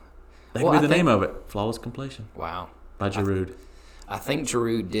 Yes. That Well, could be I the think- name of it. Flawless complexion. Wow. By Giroud. I think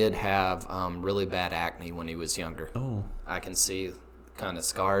Giroud did have really bad acne when he was younger. Oh. I can see kind of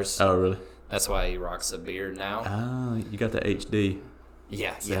scars. Oh, really? That's why he rocks a beard now. Ah, you got the HD.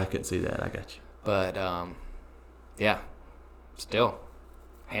 Yeah, See, I yeah. couldn't see that. I got you. But yeah, still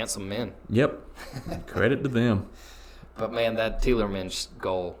handsome men. Yep. Credit to them. But man, that Tielemans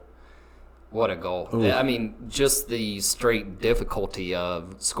goal, what a goal! Ooh. I mean, just the straight difficulty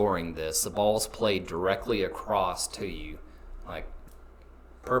of scoring this. The ball's played directly across to you, like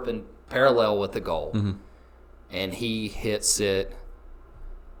parallel with the goal, and he hits it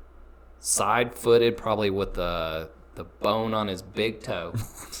side-footed, probably with the bone on his big toe.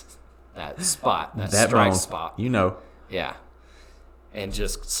 That spot, that strike bone, spot. You know. Yeah. And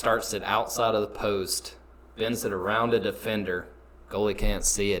just starts it outside of the post, bends it around a defender. Goalie can't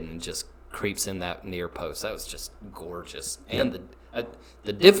see it and just creeps in that near post. That was just gorgeous. And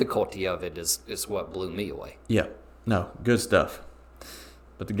the difficulty of it is what blew me away. Yeah. No, good stuff.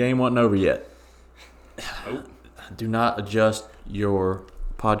 But the game wasn't over yet. Do not adjust your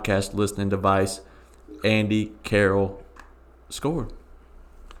podcast listening device. Andy Carroll scored.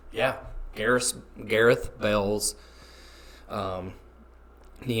 Yeah. Gareth Bell's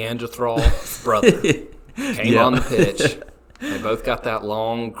Neanderthal brother came Yeah. on the pitch. They both got that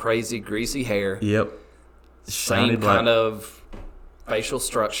long, crazy, greasy hair. Yep. Same Shiny kind of facial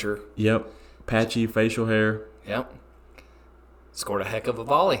structure. Yep. Patchy facial hair. Yep. Scored a heck of a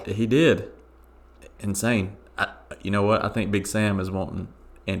volley. He did. Insane. You know what? I think Big Sam is wanting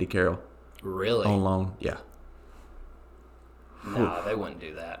Andy Carroll Really? on loan. Yeah. No, they wouldn't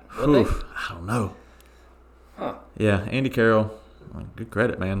do that. Would they? Oof, I don't know. Huh. Yeah, Andy Carroll. Good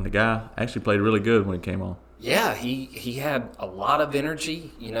credit, man. The guy actually played really good when he came on. Yeah, he had a lot of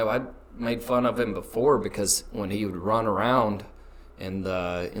energy. I made fun of him before because when he would run around in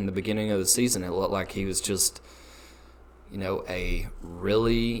the beginning of the season, it looked like he was just, a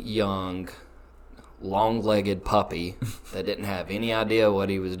really young, long-legged puppy that didn't have any idea what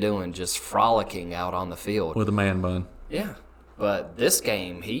he was doing, just frolicking out on the field. With a man bun. Yeah. But this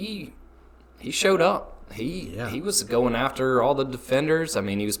game, he showed up. He was going after all the defenders. I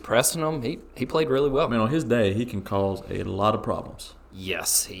mean, he was pressing them. He played really well. I mean, on his day, he can cause a lot of problems.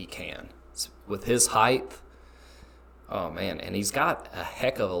 Yes, he can. With his height, oh, man. And he's got a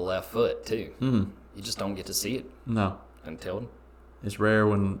heck of a left foot, too. Mm-hmm. You just don't get to see it No. until. It's rare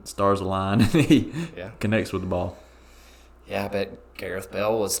when stars align and he connects with the ball. Yeah, I bet Gareth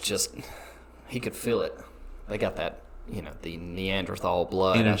Bell was just, he could feel it. They got that, the Neanderthal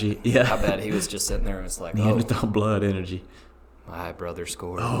blood. Energy, I bet he was just sitting there and was like, Neanderthal blood energy. My brother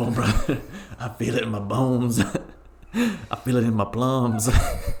scored. Oh, brother, I feel it in my bones. I feel it in my plums.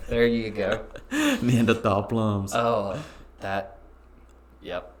 There you go. Neanderthal plums. Oh, that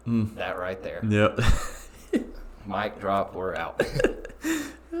right there. Yep. Mic drop, we're out.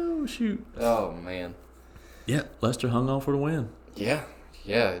 Oh, shoot. Oh, man. Yeah, Leicester hung on for the win. Yeah,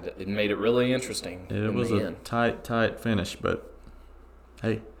 it made it really interesting. It was a tight finish, but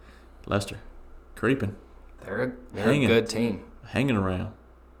hey, Leicester, creeping. They're a good team. Hanging around.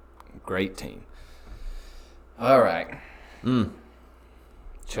 Great team. All right.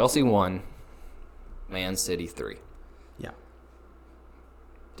 Chelsea 1, Man City 3. Yeah.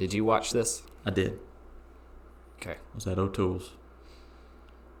 Did you watch this? I did. Okay. Was that O'Toole's?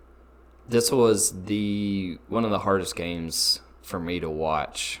 This was one of the hardest games for me to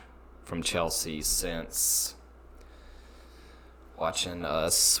watch from Chelsea since watching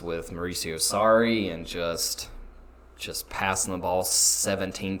us with Mauricio Sarri and just passing the ball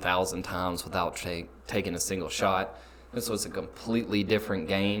 17,000 times without taking a single shot. This was a completely different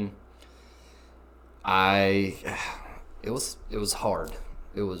game. It was hard.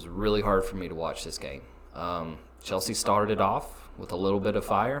 It was really hard for me to watch this game. Chelsea started off with a little bit of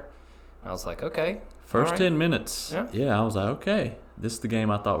fire. I was like, okay. First right. 10 minutes. Yeah. I was like, okay, this is the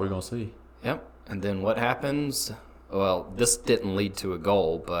game I thought we were going to see. Yep. And then what happens? Well, this didn't lead to a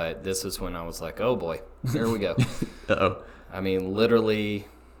goal, but this is when I was like, oh, boy, here we go. Uh-oh. I mean, literally,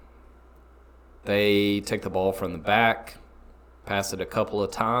 they take the ball from the back, pass it a couple of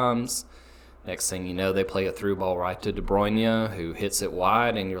times. Next thing you know, they play a through ball right to De Bruyne, who hits it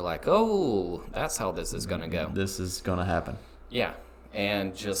wide, and you're like, oh, that's how this is going to go. This is going to happen. Yeah.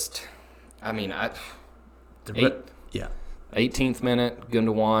 And just, I mean, 18th minute,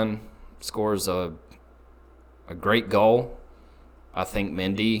 Gundogan scores a great goal. I think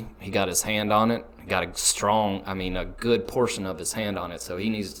Mendy, he got his hand on it. He got a good portion of his hand on it, so he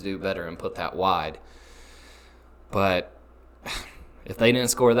needs to do better and put that wide. But if they didn't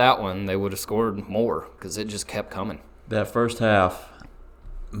score that one, they would have scored more because it just kept coming. That first half,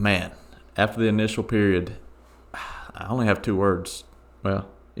 man, after the initial period, I only have 2 words. Well,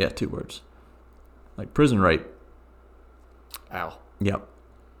 yeah, 2 words. Like prison rape. Ow. Yep.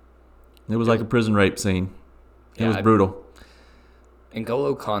 It was like a prison rape scene. It was brutal.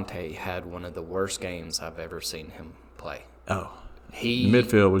 N'Golo Kanté had one of the worst games I've ever seen him play. Oh. The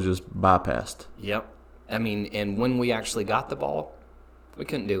midfield was just bypassed. Yep. I mean, and when we actually got the ball, we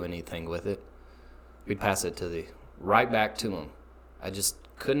couldn't do anything with it. We'd pass it right back to him. I just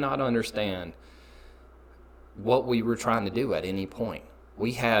could not understand what we were trying to do at any point.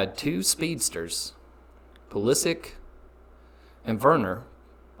 We had 2 speedsters, Pulisic and Werner,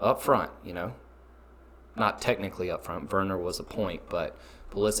 up front, Not technically up front. Werner was a point, but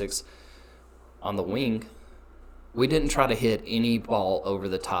Pulisic's on the wing. We didn't try to hit any ball over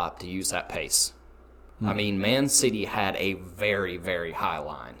the top to use that pace. I mean, Man City had a very, very high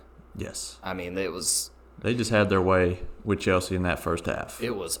line. Yes. I mean, They just had their way with Chelsea in that first half.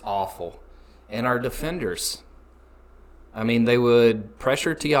 It was awful. And our defenders, I mean, they would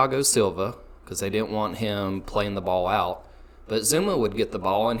pressure Thiago Silva because they didn't want him playing the ball out. But Zuma would get the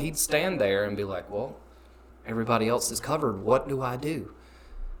ball, and he'd stand there and be like, well, everybody else is covered. What do I do?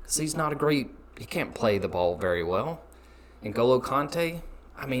 Because he can't play the ball very well. And N'Golo Kanté,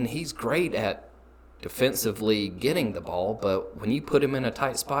 I mean, he's great at defensively getting the ball, but when you put him in a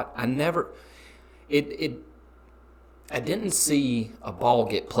tight spot, I didn't see a ball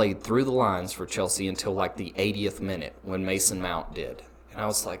get played through the lines for Chelsea until like the 80th minute when Mason Mount did. And I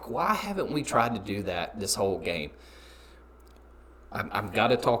was like, why haven't we tried to do that this whole game? I've got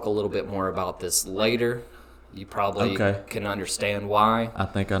to talk a little bit more about this later. You probably can understand why. I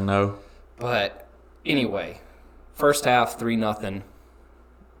think I know. But anyway, first half, 3-0.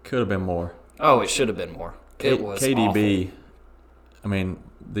 Could have been more. Oh, it should have been more. It was KDB, awful. I mean,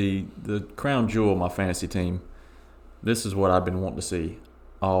 the crown jewel of my fantasy team, This is what I've been wanting to see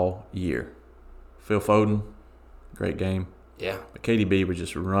all year. Phil Foden, great game. Yeah. But KDB was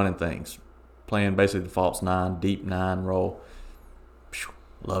just running things, playing basically the false 9, deep 9 role. Phew,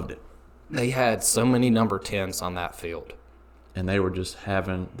 loved it. They had so many number 10s on that field. And they were just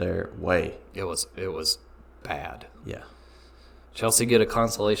having their way. It was bad. Yeah. Chelsea get a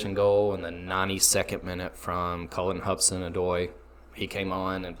consolation goal in the 92nd minute from Cullen Hudson-Odoi. He came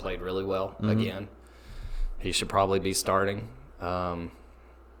on and played really well again. He should probably be starting. Hakeem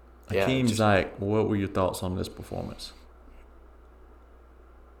Ziyech, what were your thoughts on this performance?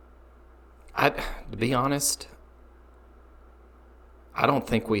 To be honest, I don't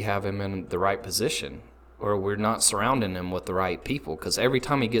think we have him in the right position, or we're not surrounding him with the right people, because every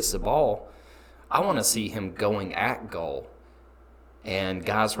time he gets the ball, I want to see him going at goal and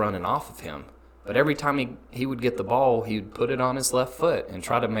guys running off of him. But every time he would get the ball, he would put it on his left foot and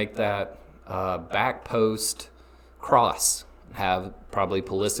try to make that back post cross, have probably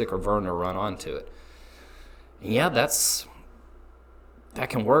Pulisic or Werner run onto it. And yeah, that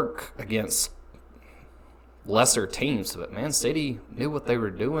can work against lesser teams, but Man City knew what they were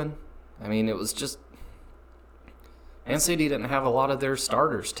doing. I mean, it was just Man City didn't have a lot of their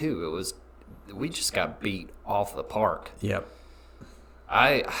starters too. We just got beat off the park. Yep.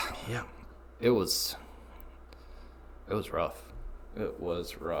 It was rough. It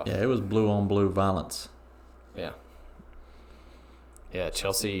was rough. Yeah, it was blue on blue violence. Yeah. Yeah,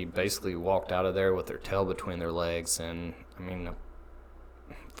 Chelsea basically walked out of there with their tail between their legs, and I mean,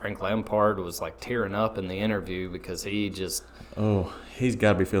 Frank Lampard was like tearing up in the interview because he just. Oh, he's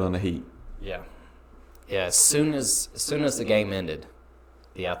got to be feeling the heat. Yeah. Yeah. As soon as the game ended,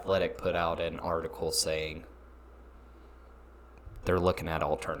 The Athletic put out an article saying they're looking at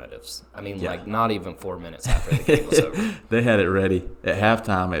alternatives. I mean, like not even 4 minutes after the game was over. They had it ready. At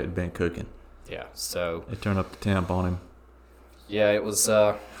halftime, it had been cooking. Yeah. So. They turned up the temp on him. Yeah, it was.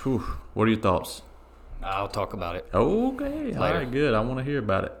 Whew. What are your thoughts? I'll talk about it. Okay. All right, good. I want to hear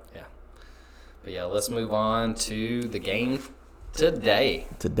about it. Yeah. But yeah, let's move on to the game today.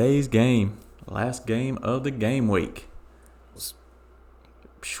 Today's game. Last game of the game week.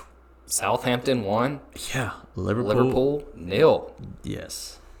 Southampton 1. Yeah. Liverpool 0.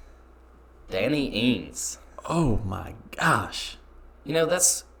 Yes. Danny Ings. Oh, my gosh. You know,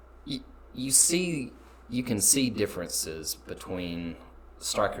 that's you can see differences between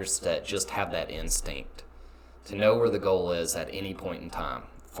strikers that just have that instinct to know where the goal is at any point in time.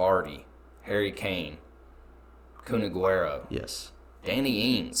 Vardy, Harry Kane, Kun Aguero. Yes.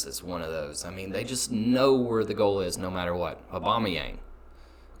 Danny Ings is one of those. I mean, they just know where the goal is no matter what. Aubameyang,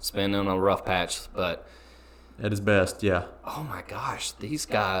 it's been on a rough patch, but at his best, yeah. Oh my gosh, these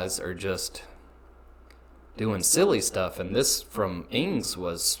guys are just doing silly stuff, and this from Ings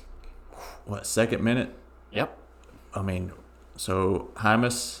was what, second minute? Yep. I mean, so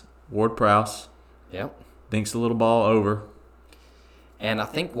Hymas, Ward-Prowse, yep, dinks a little ball over, and I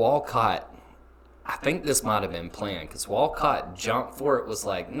think Walcott. I think this might have been planned because Walcott jumped for it. Was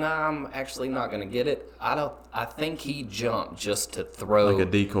like, nah, I'm actually not going to get it. I think he jumped just to throw like a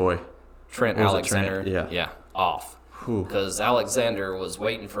decoy. Trent Alexander, off. Because Alexander was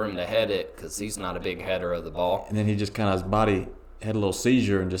waiting for him to head it because he's not a big header of the ball. And then he just kind of, his body had a little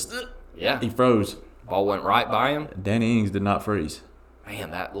seizure and just, he froze. Ball went right by him. Danny Ings did not freeze.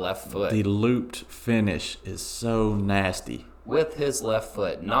 Man, that left foot. The looped finish is so nasty. With his left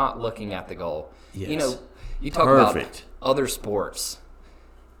foot, not looking at the goal. Yes. You know, you talk about other sports,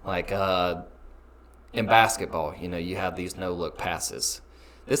 like in basketball, you know, you have these no-look passes.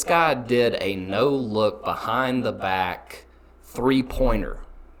 This guy did a no-look behind-the-back three-pointer.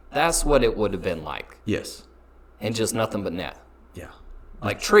 That's what it would have been like. Yes. And just nothing but net. Yeah.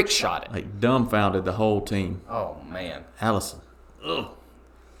 Like trick shot it. Like dumbfounded the whole team. Oh, man. Allison. Ugh.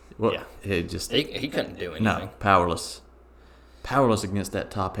 Well, yeah. It just... He couldn't do anything. No, powerless. Powerless against that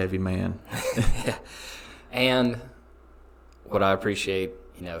top-heavy man. Yeah. And what I appreciate,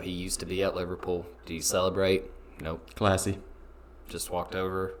 you know, he used to be at Liverpool. Did he celebrate? Nope. Classy. Just walked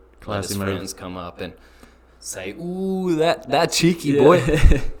over. Classy let his move. friends come up and say, "Ooh, that cheeky boy."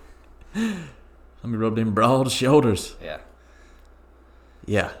 Let me rub them broad shoulders. Yeah.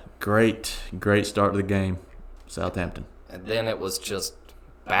 Yeah, great start to the game, Southampton. And then it was just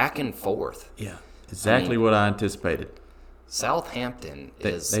back and forth. Yeah, exactly what I anticipated. Southampton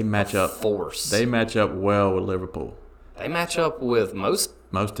is they match a up force. They match up well with Liverpool. They match up with most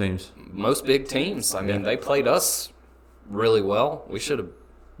teams. Most big teams. I mean, they played us really well. We should have.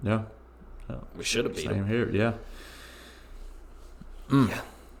 Yeah. We should have beat them. Same here. Yeah. Yeah.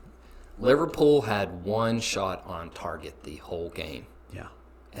 Liverpool had one shot on target the whole game. Yeah.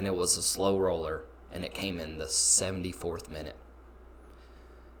 And it was a slow roller and it came in the 74th minute.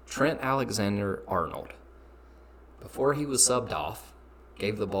 Trent Alexander-Arnold, before he was subbed off,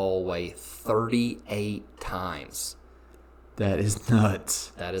 gave the ball away 38 times. That is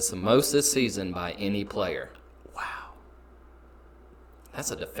nuts. That is the most this season by any player. Wow. That's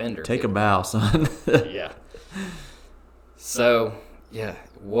a defender. Take a bow, son. Yeah. So, yeah,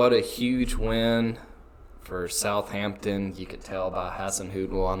 what a huge win for Southampton. You could tell by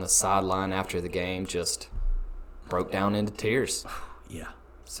Hasenhüttl on the sideline after the game just broke down into tears. Yeah.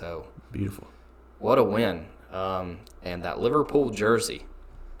 So, Beautiful. what a win. And that Liverpool jersey,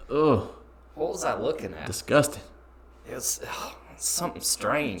 Ugh. what was I looking at? Disgusting. It was something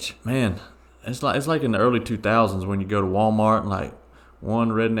strange. Man, it's like in the early 2000s when you go to Walmart and like one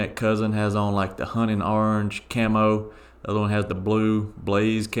redneck cousin has on like the hunting orange camo, the other one has the blue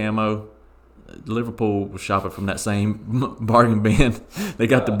blaze camo. Liverpool was shopping from that same bargain bin. They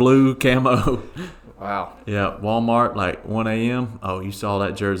got the blue camo. Wow. Yeah, Walmart like 1 a.m. Oh, you saw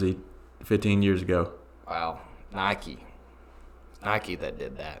that jersey 15 years ago. Wow. Nike that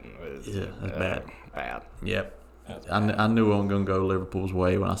did that. And it was, Yeah, that's bad. Bad. Yep. I knew I was going to go Liverpool's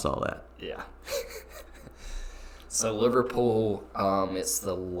way when I saw that. Yeah. So Liverpool, it's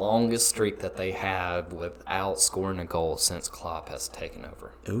the longest streak that they had without scoring a goal since Klopp has taken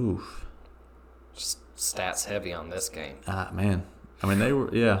over. Oof. Just stats heavy on this game. Man. I mean,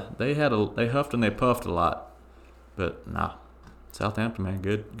 they huffed and they puffed a lot. But, nah. Southampton, man,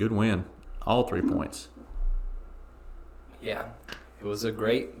 good win. All 3 points. Yeah, it was a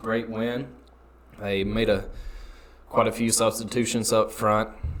great win. They made quite a few substitutions up front,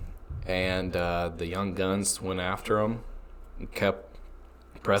 and the young guns went after them and kept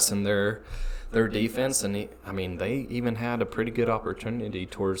pressing their defense. And they even had a pretty good opportunity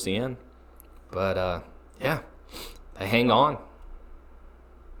towards the end. But yeah, they hang on.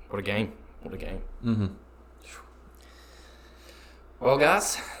 What a game! What a game! Mm-hmm. Well,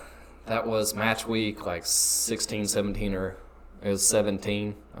 guys, that was match week like 16, 17, or it was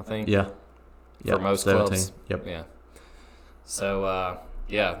 17, I think. Yeah. For most 17. clubs. Yep. Yeah. So,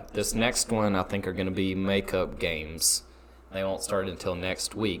 this next one I think are going to be makeup games. They won't start until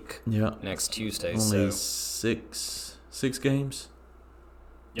next week. Yeah. Next Tuesday. Only So, six games.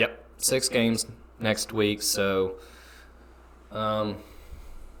 yep, 6 games next week. So,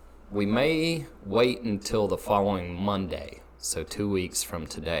 we may wait until the following Monday, so 2 weeks from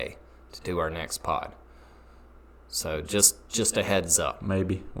today, to do our next pod. So just a heads up.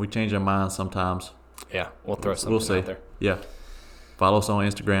 Maybe. We change our minds sometimes. Yeah, we'll throw something We'll see. out there. Yeah. Follow us on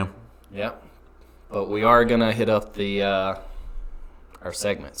Instagram. Yeah, but we are gonna hit up the our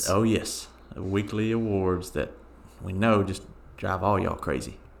segments. Oh, yes. The weekly awards that we know just drive all y'all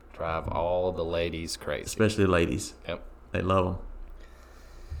crazy. Drive all the ladies crazy. Especially the ladies. Yep. They love them.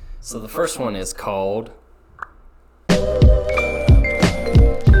 So the first one is called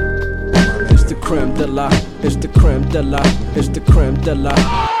It's the creme de la, it's the creme de la, it's the creme de la.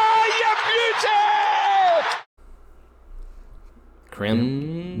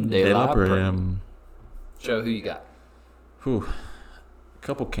 Creme de la Creme. Creme. Joe, who you got? Whew.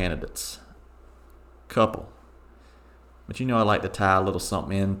 Couple candidates. Couple. But you know I like to tie a little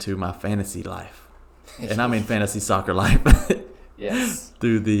something into my fantasy life. And I mean fantasy soccer life. Yes.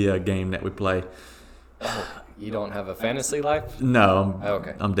 Through the game that we play. You don't have a fantasy life? No,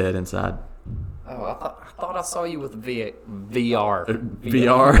 Okay. I'm dead inside. Oh, I thought I saw you with VR.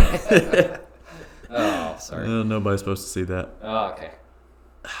 VR. Oh, sorry. Nobody's supposed to see that. Oh, okay.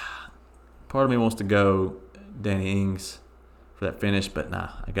 Part of me wants to go Danny Ings for that finish, but nah,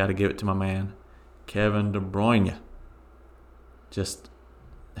 I got to give it to my man, Kevin De Bruyne. Just,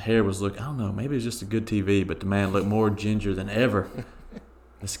 the hair was I don't know, maybe it was just a good TV, but the man looked more ginger than ever.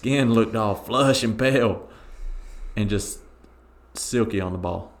 The skin looked all flush and pale and just silky on the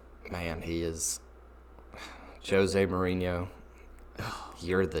ball. Man, he is Jose Mourinho.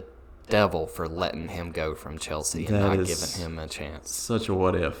 You're the devil for letting him go from Chelsea and That not is giving him a chance. Such a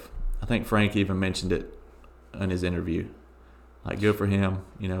what if. I think Frank even mentioned it in his interview. Like, good for him,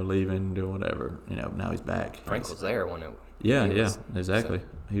 leaving, doing whatever. Now he's back. Frank was there when it. Yeah, he was- exactly. so-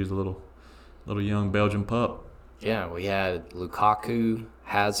 He was a little young Belgian pup. Yeah, we had Lukaku,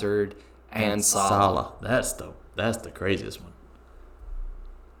 Hazard, and Salah. That's the craziest one.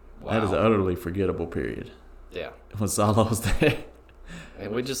 Wow. That is an utterly forgettable period Yeah, when Salah was there.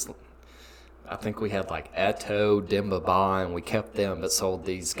 and I think we had like Eto'o, Demba Ba, and we kept them, but sold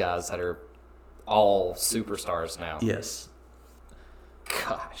these guys that are all superstars now. Yes.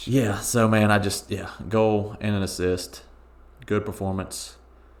 Gosh. Yeah. So man, goal and an assist, good performance.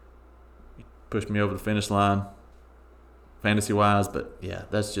 Pushed me over the finish line. fantasy-wise, but yeah,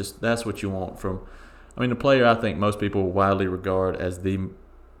 that's what you want from. I mean, the player I think most people widely regard as the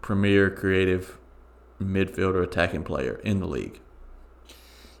premier creative midfielder attacking player in the league.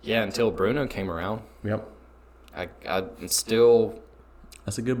 Yeah, until Bruno came around. Yep. I'm still.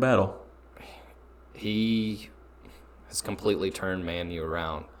 That's a good battle. He has completely turned Man U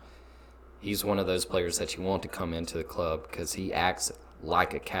around. He's one of those players that you want to come into the club because he acts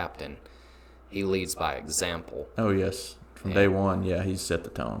like a captain. He leads by example. Oh, yes. From day one, yeah, he's set the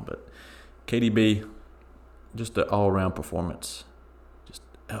tone. But KDB, just an all-around performance. Just,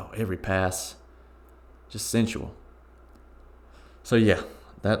 every pass, just sensual. So, yeah,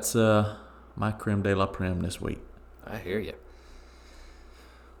 that's my creme de la creme this week. I hear you.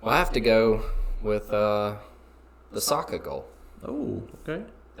 Well, I have to go with the Saka goal. Oh, okay.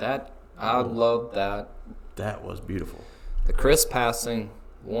 I love that. That was beautiful. The crisp passing,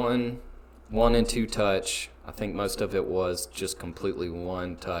 one and two touch. I think most of it was just completely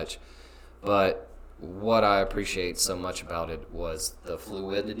one touch. But what I appreciate so much about it was the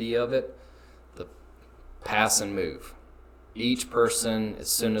fluidity of it, the pass and move. Each person, as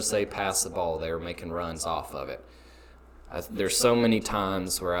soon as they pass the ball, they were making runs off of it. There's so many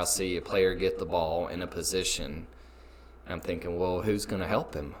times where I see a player get the ball in a position, and I'm thinking, well, who's going to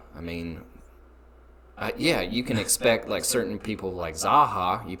help him? I mean, you can expect like certain people like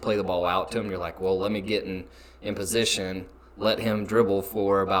Zaha, you play the ball out to him, you're like, well, let me get in position, let him dribble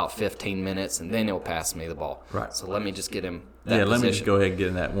for about 15 minutes, and then he'll pass me the ball. Right. So let me just get him that position. Let me just go ahead and get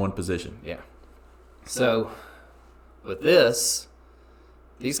in that one position. Yeah. So with this,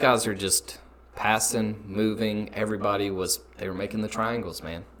 these guys are just passing, moving. They were making the triangles,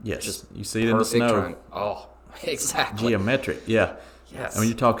 man. Yes. Just you see it in the snow. Oh, exactly. Geometric, yeah. Yes. I mean,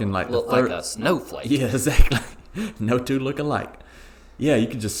 you're talking like look the third. like a snowflake. Yeah, exactly. No two look alike. Yeah, you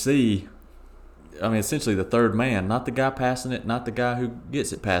can just see. I mean, essentially the third man, not the guy passing it, not the guy who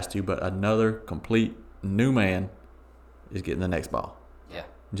gets it passed to, but another complete new man is getting the next ball. Yeah.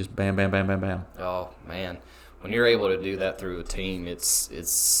 Just bam, bam, bam, bam, bam. Oh man, when you're able to do that through a team,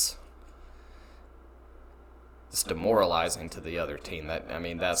 it's demoralizing to the other team.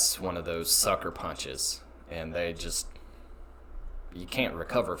 That's one of those sucker punches, and you can't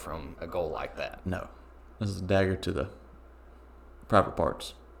recover from a goal like that. No, this is a dagger to the private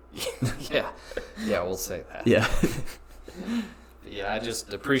parts. Yeah, we'll say that. Yeah. Yeah, I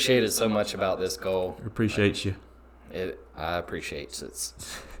just appreciate it so much about this goal. Appreciate you. I appreciate it.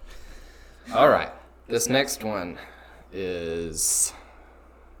 All right, this next one is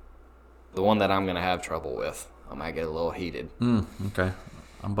the one that I'm going to have trouble with. I might get a little heated. Okay,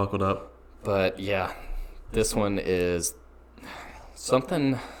 I'm buckled up. But yeah, this one is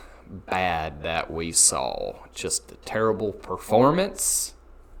something bad that we saw. Just a terrible performance,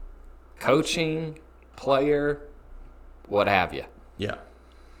 coaching, player, what have you. Yeah.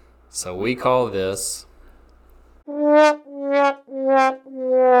 So we call this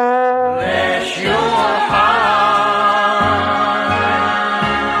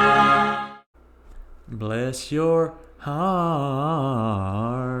Bless your heart.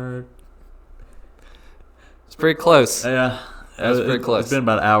 It's pretty close. Yeah. That's pretty close. It's been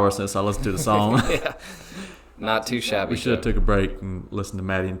about an hour since I listened to the song. Yeah. Not too shabby. We should have took a break and listened to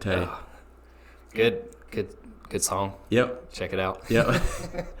Maddie and Tay. Good song. Yep. Check it out. Yep.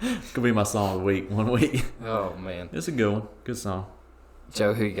 It's going to be my song of the week, 1 week. Oh, man. It's a good one. Good song.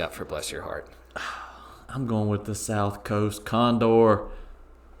 Joe, who you got for Bless Your Heart? I'm going with the South Coast Condor.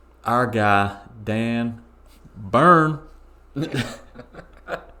 Our guy, Dan Burn.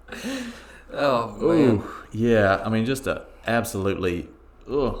 Oh, man. Ooh, yeah. I mean, just absolutely,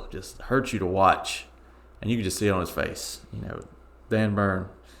 just hurts you to watch. And you can just see it on his face. You know, Dan Burn,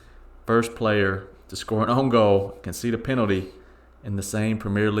 first player to score an own goal, concede a penalty in the same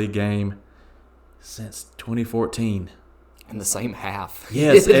Premier League game since 2014. In the same half.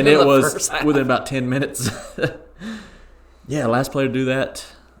 Yes, and it was first half. within about 10 minutes. Yeah, last player to do that.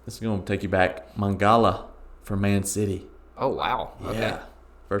 This is going to take you back. Mangala for Man City. Oh, wow. Okay. Yeah.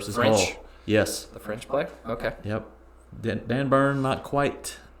 Versus French? Hull. Yes. The French player? Okay. Yep. Dan Burn, not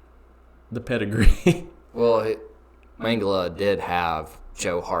quite the pedigree. Well, Mangala did have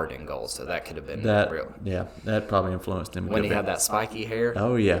Joe Hart in goal, so that could have been real. Yeah, that probably influenced him. When he had that spiky hair.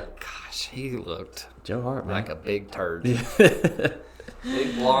 Oh, yeah. Gosh, he looked Joe Hart, man. like a big turd. Big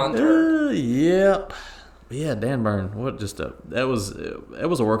blonde turd. Yep. But yeah, Dan Burn. That was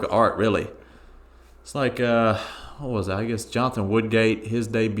a work of art, really. It's like what was that? I guess Jonathan Woodgate, his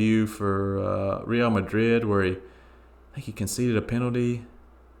debut for Real Madrid, where I think he conceded a penalty,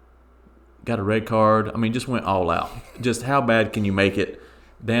 got a red card. I mean, just went all out. Just how bad can you make it?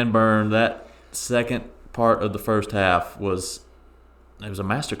 Dan Burn, that second part of the first half was a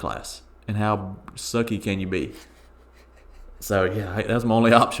masterclass in how sucky can you be. So yeah, that's my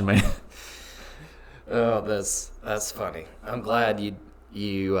only option, man. Oh, that's funny. I'm glad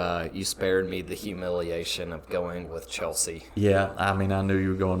you spared me the humiliation of going with Chelsea. Yeah, I mean, I knew you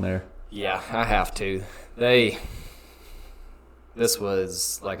were going there. Yeah, I have to. This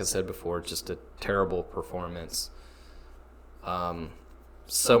was, like I said before, just a terrible performance.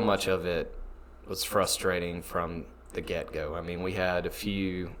 So much of it was frustrating from the get-go. I mean, we had a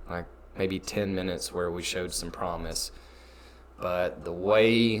few, like maybe 10 minutes where we showed some promise, but the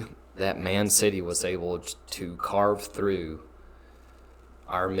way that Man City was able to carve through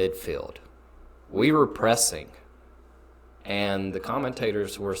our midfield, we were pressing, and the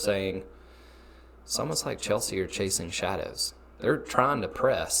commentators were saying it's almost like Chelsea are chasing shadows. They're trying to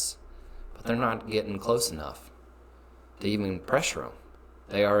press, but they're not getting close enough to even pressure them.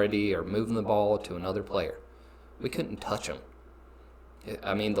 They already are moving the ball to another player. We couldn't touch them.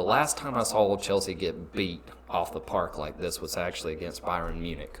 I mean, the last time I saw Chelsea get beat off the park like this was actually against Bayern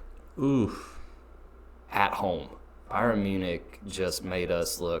Munich. Oof. At home. Bayern Munich just made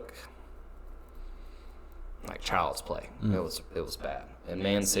us look like child's play. It was bad. And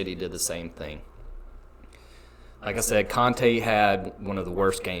Man City did the same thing. Like I said, Conte had one of the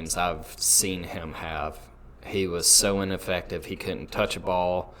worst games I've seen him have. He was so ineffective. He couldn't touch a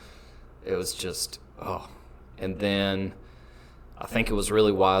ball. It was just, oh. And then I think it was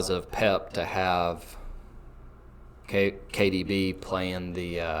really wise of Pep to have KDB playing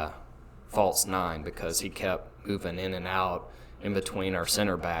the false nine, because he kept moving in and out in between our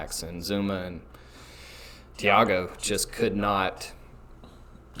center backs, and Zuma and Thiago just could not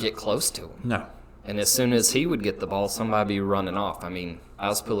get close to him. No. And as soon as he would get the ball, somebody would be running off. I mean,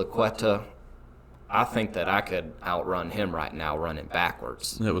 Azpilicueta, I think that I could outrun him right now running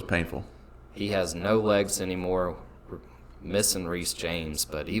backwards. It was painful. He has no legs anymore. We're missing Reece James,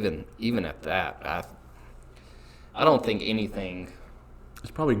 but even at that, I don't think anything.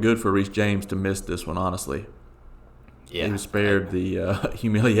 It's probably good for Reece James to miss this one, honestly. Yeah, he was spared the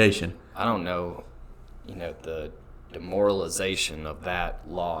humiliation. I don't know, the demoralization of that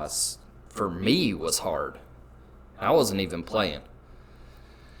loss for me was hard. I wasn't even playing.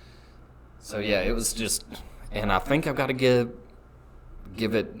 So yeah, it was just, and I think I've got to give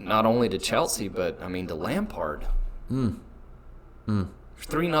it not only to Chelsea, but I mean to Lampard. 3-0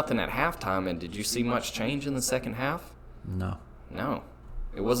 at halftime, and did you see much change in the second half? No.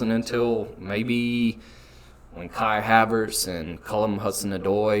 It wasn't until maybe when Kai Havertz and Cullum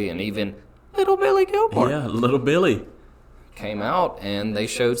Hudson-Odoi and even little Billy Gilmore little Billy came out and they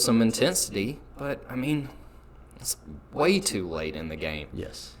showed some intensity, but I mean, it's way too late in the game.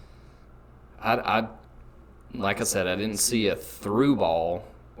 Yes. I like I said, I didn't see a through ball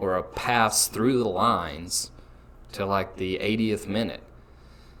or a pass through the lines till like the 80th minute.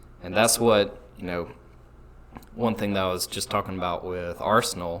 And that's what, one thing that I was just talking about with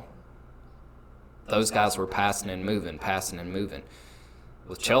Arsenal, those guys were passing and moving.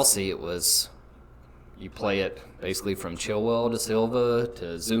 With Chelsea, it was, you play it basically from Chilwell to Silva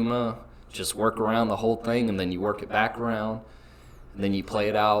to Zuma, just work around the whole thing, and then you work it back around, and then you play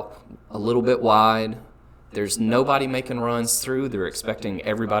it out a little bit wide. There's nobody making runs through. They're expecting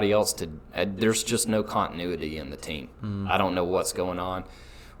everybody else to – there's just no continuity in the team. I don't know what's going on.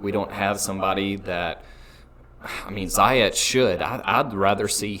 We don't have somebody that – I mean, Ziyech should. I'd rather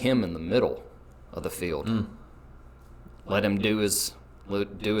see him in the middle of the field. Let him do his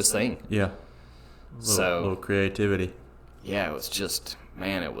thing. Yeah. Little creativity. Yeah, it was just –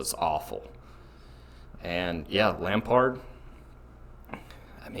 man, it was awful. And, yeah, Lampard,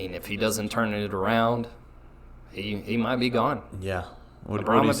 I mean, if he doesn't turn it around – He might be gone. Yeah. What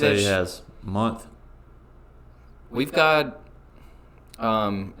do you say he has? A month? We've got,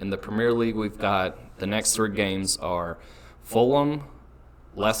 in the Premier League, we've got the next 3 games are Fulham,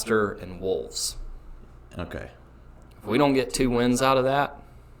 Leicester, and Wolves. Okay. If we don't get 2 wins out of that,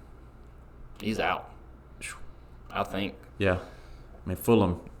 he's out, I think. Yeah. I mean,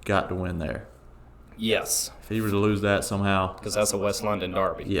 Fulham got to win there. Yes. If he were to lose that somehow. Because that's a West London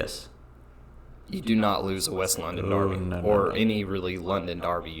derby. Yes. You do not lose a West London derby. No. Any really London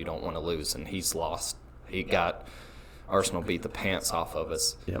derby you don't want to lose, and he's lost. He got Arsenal beat the pants off of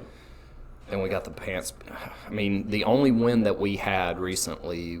us. Yep. Then we got the pants. I mean, the only win that we had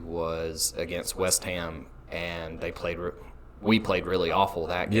recently was against West Ham, and we played really awful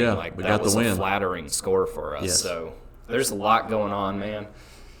that game. Yeah, like we that got was the win. A flattering score for us. Yes. So there's a lot going on, man,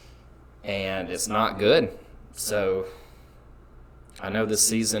 and it's not good. So I know this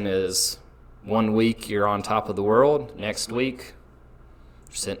season is 1 week you're on top of the world. Next week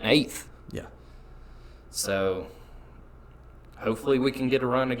you're sitting 8th. Yeah. So hopefully we can get a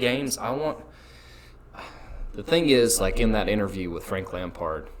run of games. The thing is, like in that interview with Frank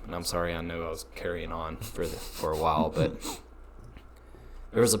Lampard, and I'm sorry, I know I was carrying on for a while, but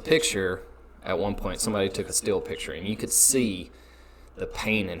there was a picture at one point. Somebody took a still picture, and you could see the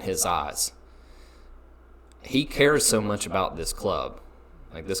pain in his eyes. He cares so much about this club.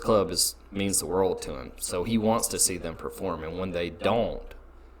 Like, this club means the world to him. So he wants to see them perform. And when they don't,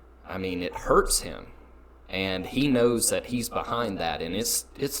 I mean, it hurts him. And he knows that he's behind that. And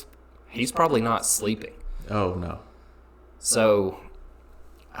he's probably not sleeping. Oh, no. So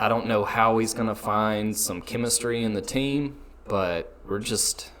I don't know how he's going to find some chemistry in the team. But we're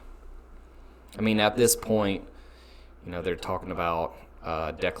just, I mean, at this point, you know, they're talking about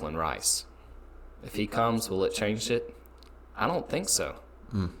Declan Rice. If he comes, will it change it? I don't think so.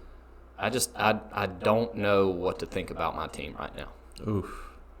 I don't know what to think about my team right now. Oof.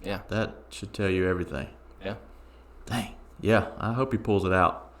 Yeah. That should tell you everything. Yeah. Dang. Yeah, I hope he pulls it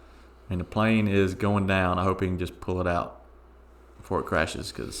out. I mean, the plane is going down. I hope he can just pull it out before it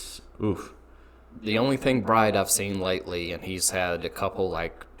crashes because, oof. The only thing bright I've seen lately, and he's had a couple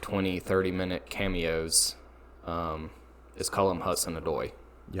like 20, 30-minute cameos, is Callum Hudson-Odoi.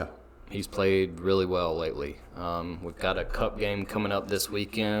 Yeah. He's played really well lately. We've got a cup game coming up this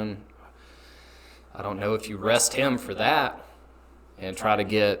weekend. I don't know if you rest him for that and try to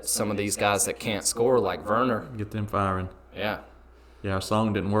get some of these guys that can't score like Werner. Get them firing. Yeah. Yeah, our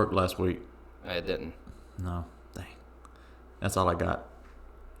song didn't work last week. It didn't. No. Dang. That's all I got.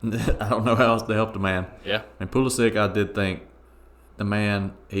 I don't know how else to help the man. Yeah. And Pulisic, I did think the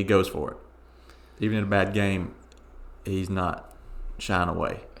man, he goes for it. Even in a bad game, he's not shying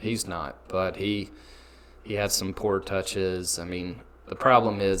away. He's not, but he had some poor touches. I mean, the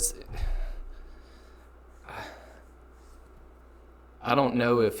problem is, I don't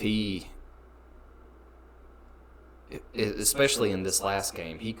know if he, especially in this last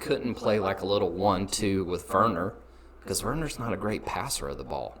game, he couldn't play like a little 1-2 with Werner because Werner's not a great passer of the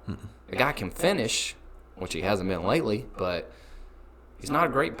ball. The guy can finish, which he hasn't been lately, but he's not a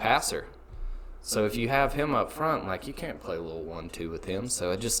great passer. So if you have him up front, like, you can't play a little 1-2 with him.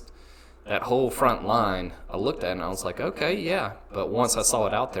 So that whole front line, I looked at it and I was like, okay, yeah. But once I saw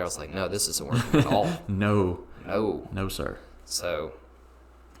it out there, I was like, no, this isn't working at all. No. No, sir. So,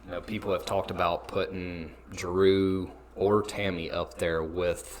 you know, people have talked about putting Giroud or Tammy up there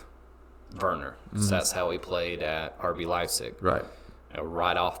with Werner. So that's how he played at RB Leipzig. Right. You know,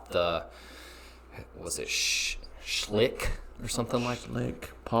 right off the, was it Schlick or something like that? Schlick.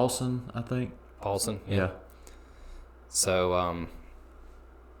 Paulson, I think. Paulson, Yeah. So,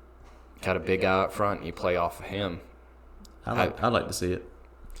 got a big guy up front, and you play off of him. I'd like to see it.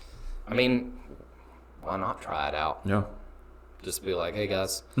 I mean, why not try it out? Yeah. Just be like, hey,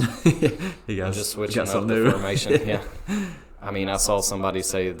 guys. He got Just switching up the formation. Yeah. I mean, I saw somebody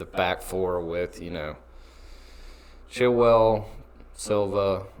say the back four with, you know, Chilwell,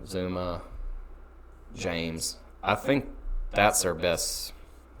 Silva, Zuma, James. I think that's their best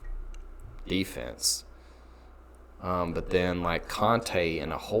defense. But then, like, Conte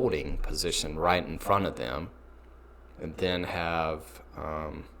in a holding position right in front of them, and then have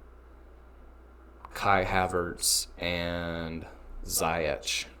Kai Havertz and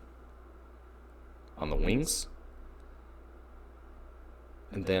Ziyech on the wings,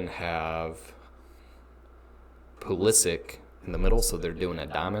 and then have Pulisic in the middle, so they're doing a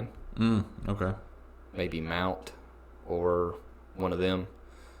diamond. Okay. Maybe Mount or one of them,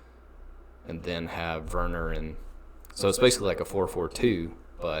 and then have Werner and so it's basically like a 4-4-2,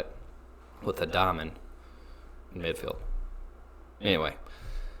 but with a diamond in midfield. Anyway,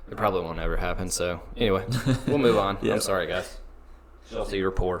 it probably won't ever happen. So anyway, we'll move on. Yep. I'm sorry, guys. Chelsea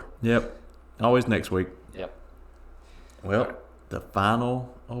report. Yep. Always next week. Yep. Well, the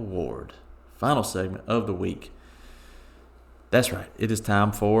final award, final segment of the week. That's right. It is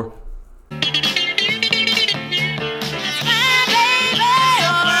time for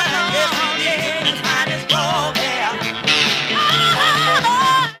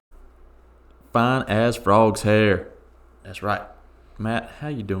Fine as Frog's Hair. That's right. Matt, how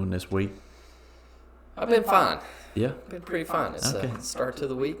you doing this week? I've been fine. Yeah? Been pretty fine. It's Okay. a start to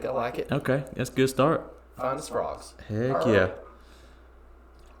the week. I like it. Okay, that's a good start. Fine as frogs. Heck All yeah. right.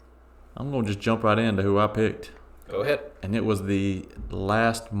 I'm going to just jump right into who I picked. Go ahead. And it was the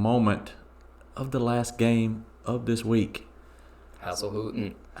last moment of the last game of this week.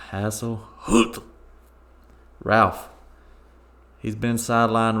 Hazelhütten. Hasselhout. Ralph. He's been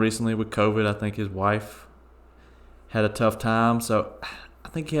sidelined recently with COVID. I think his wife had a tough time. So I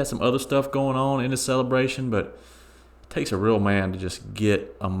think he had some other stuff going on in his celebration. But it takes a real man to just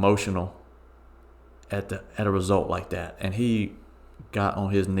get emotional at a result like that, and he got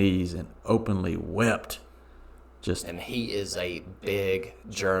on his knees and openly wept. And he is a big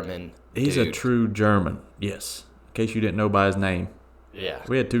German He's dude. a true German, yes. In case you didn't know by his name, Yeah.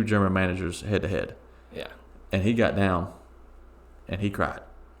 we had 2 German managers head to head, Yeah. and he got down and he cried.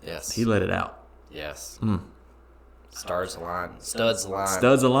 Yes. He let it out. Yes. Studs aligned. Studs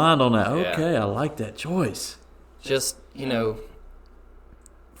aligned on that. Okay, I like that choice. Just,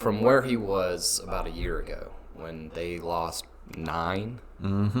 from where he was about a year ago when they lost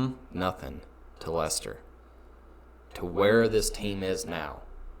 9-0 to Leicester, to where this team is now,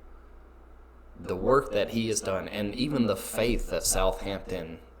 the work that he has done, and even the faith that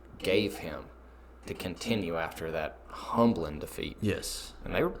Southampton gave him to continue after that humbling defeat. Yes.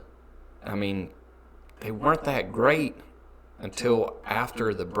 And they weren't that great until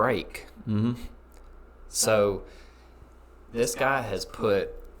after the break. So this guy has put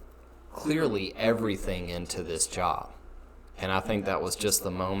clearly everything into this job. And I think that was just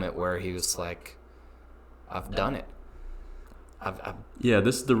the moment where he was like, I've done it. Yeah,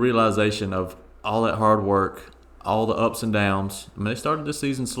 this is the realization of all that hard work, all the ups and downs. I mean, they started this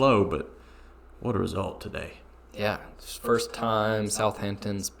season slow, but what a result today. Yeah, it's first time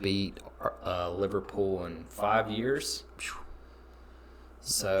Southampton's beat Liverpool in 5 years.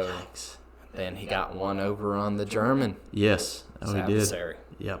 So then he got one over on the German. Yes, he did. Adversary.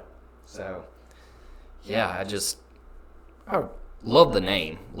 Yep. So, yeah, I love the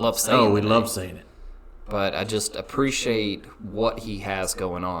name. Love saying Oh, we the love name. saying it. But I just appreciate what he has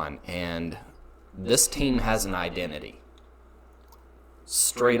going on. And this team has an identity.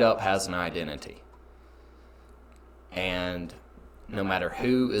 Straight up has an identity. And no matter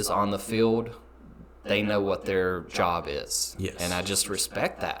who is on the field, they know what their job is. Yes. And I just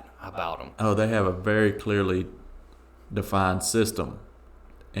respect that about them. Oh, they have a very clearly defined system.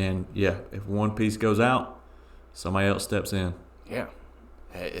 And, yeah, if one piece goes out, somebody else steps in. Yeah.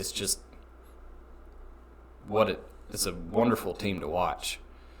 It's just it's a wonderful team to watch.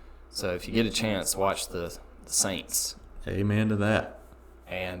 So if you get a chance, watch the Saints. Amen to that.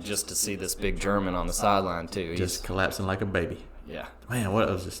 And just to see this big German on the sideline, too. Just collapsing like a baby. Yeah. Man, what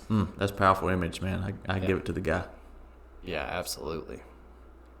was just that's a powerful image, man. I give it to the guy. Yeah, absolutely.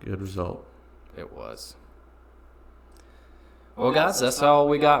 Good result. It was. Well, guys, that's all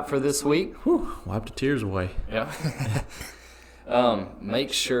we got for this week. Whew, wipe the tears away. Yeah.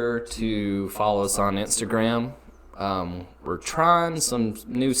 Make sure to follow us on Instagram. We're trying some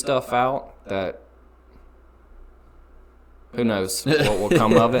new stuff out that who knows what will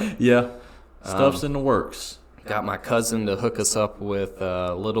come of it. Yeah, stuff's in the works. Got my cousin to hook us up with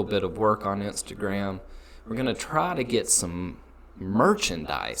a little bit of work on Instagram. We're going to try to get some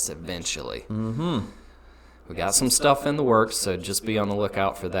merchandise eventually. We got some stuff in the works, so just be on the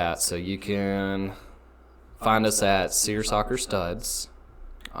lookout for that. So you can find us at Sears Soccer Studs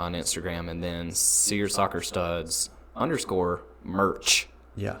on Instagram, and then Sears Soccer Studs _merch.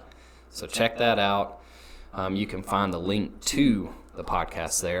 Yeah. So check that out. You can find the link to the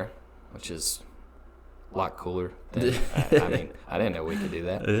podcast there, which is a lot cooler than I didn't know we could do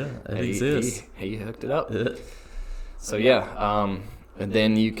that. Yeah, it exists. He hooked it up. So yeah, and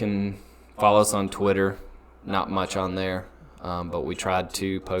then you can follow us on Twitter. Not much on there, but we tried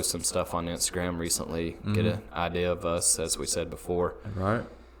to post some stuff on Instagram recently, get an idea of us, as we said before. Right.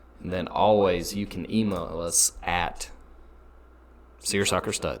 And then always you can email us at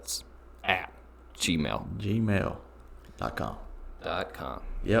searsoccerstuds@gmail.com. Gmail.com.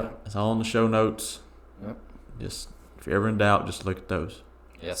 Yep, it's all in the show notes. Yep. Just if you're ever in doubt, just look at those.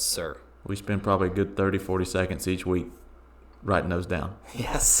 Yes, sir. We spend probably a good 30, 40 seconds each week writing those down.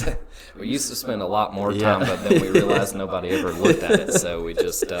 Yes. We used to spend a lot more time, but then we realized nobody ever looked at it, so we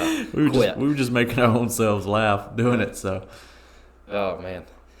just quit. We were just making our own selves laugh doing it. So. Oh, man.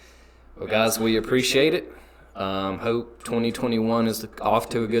 Well, guys, we appreciate it. Hope 2021 is off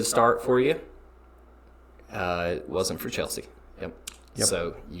to a good start for you. It wasn't for Chelsea. Yep.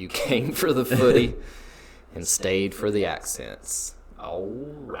 So you came for the footy and stayed for the accents. All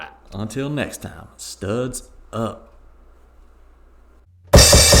right. Until next time, studs up.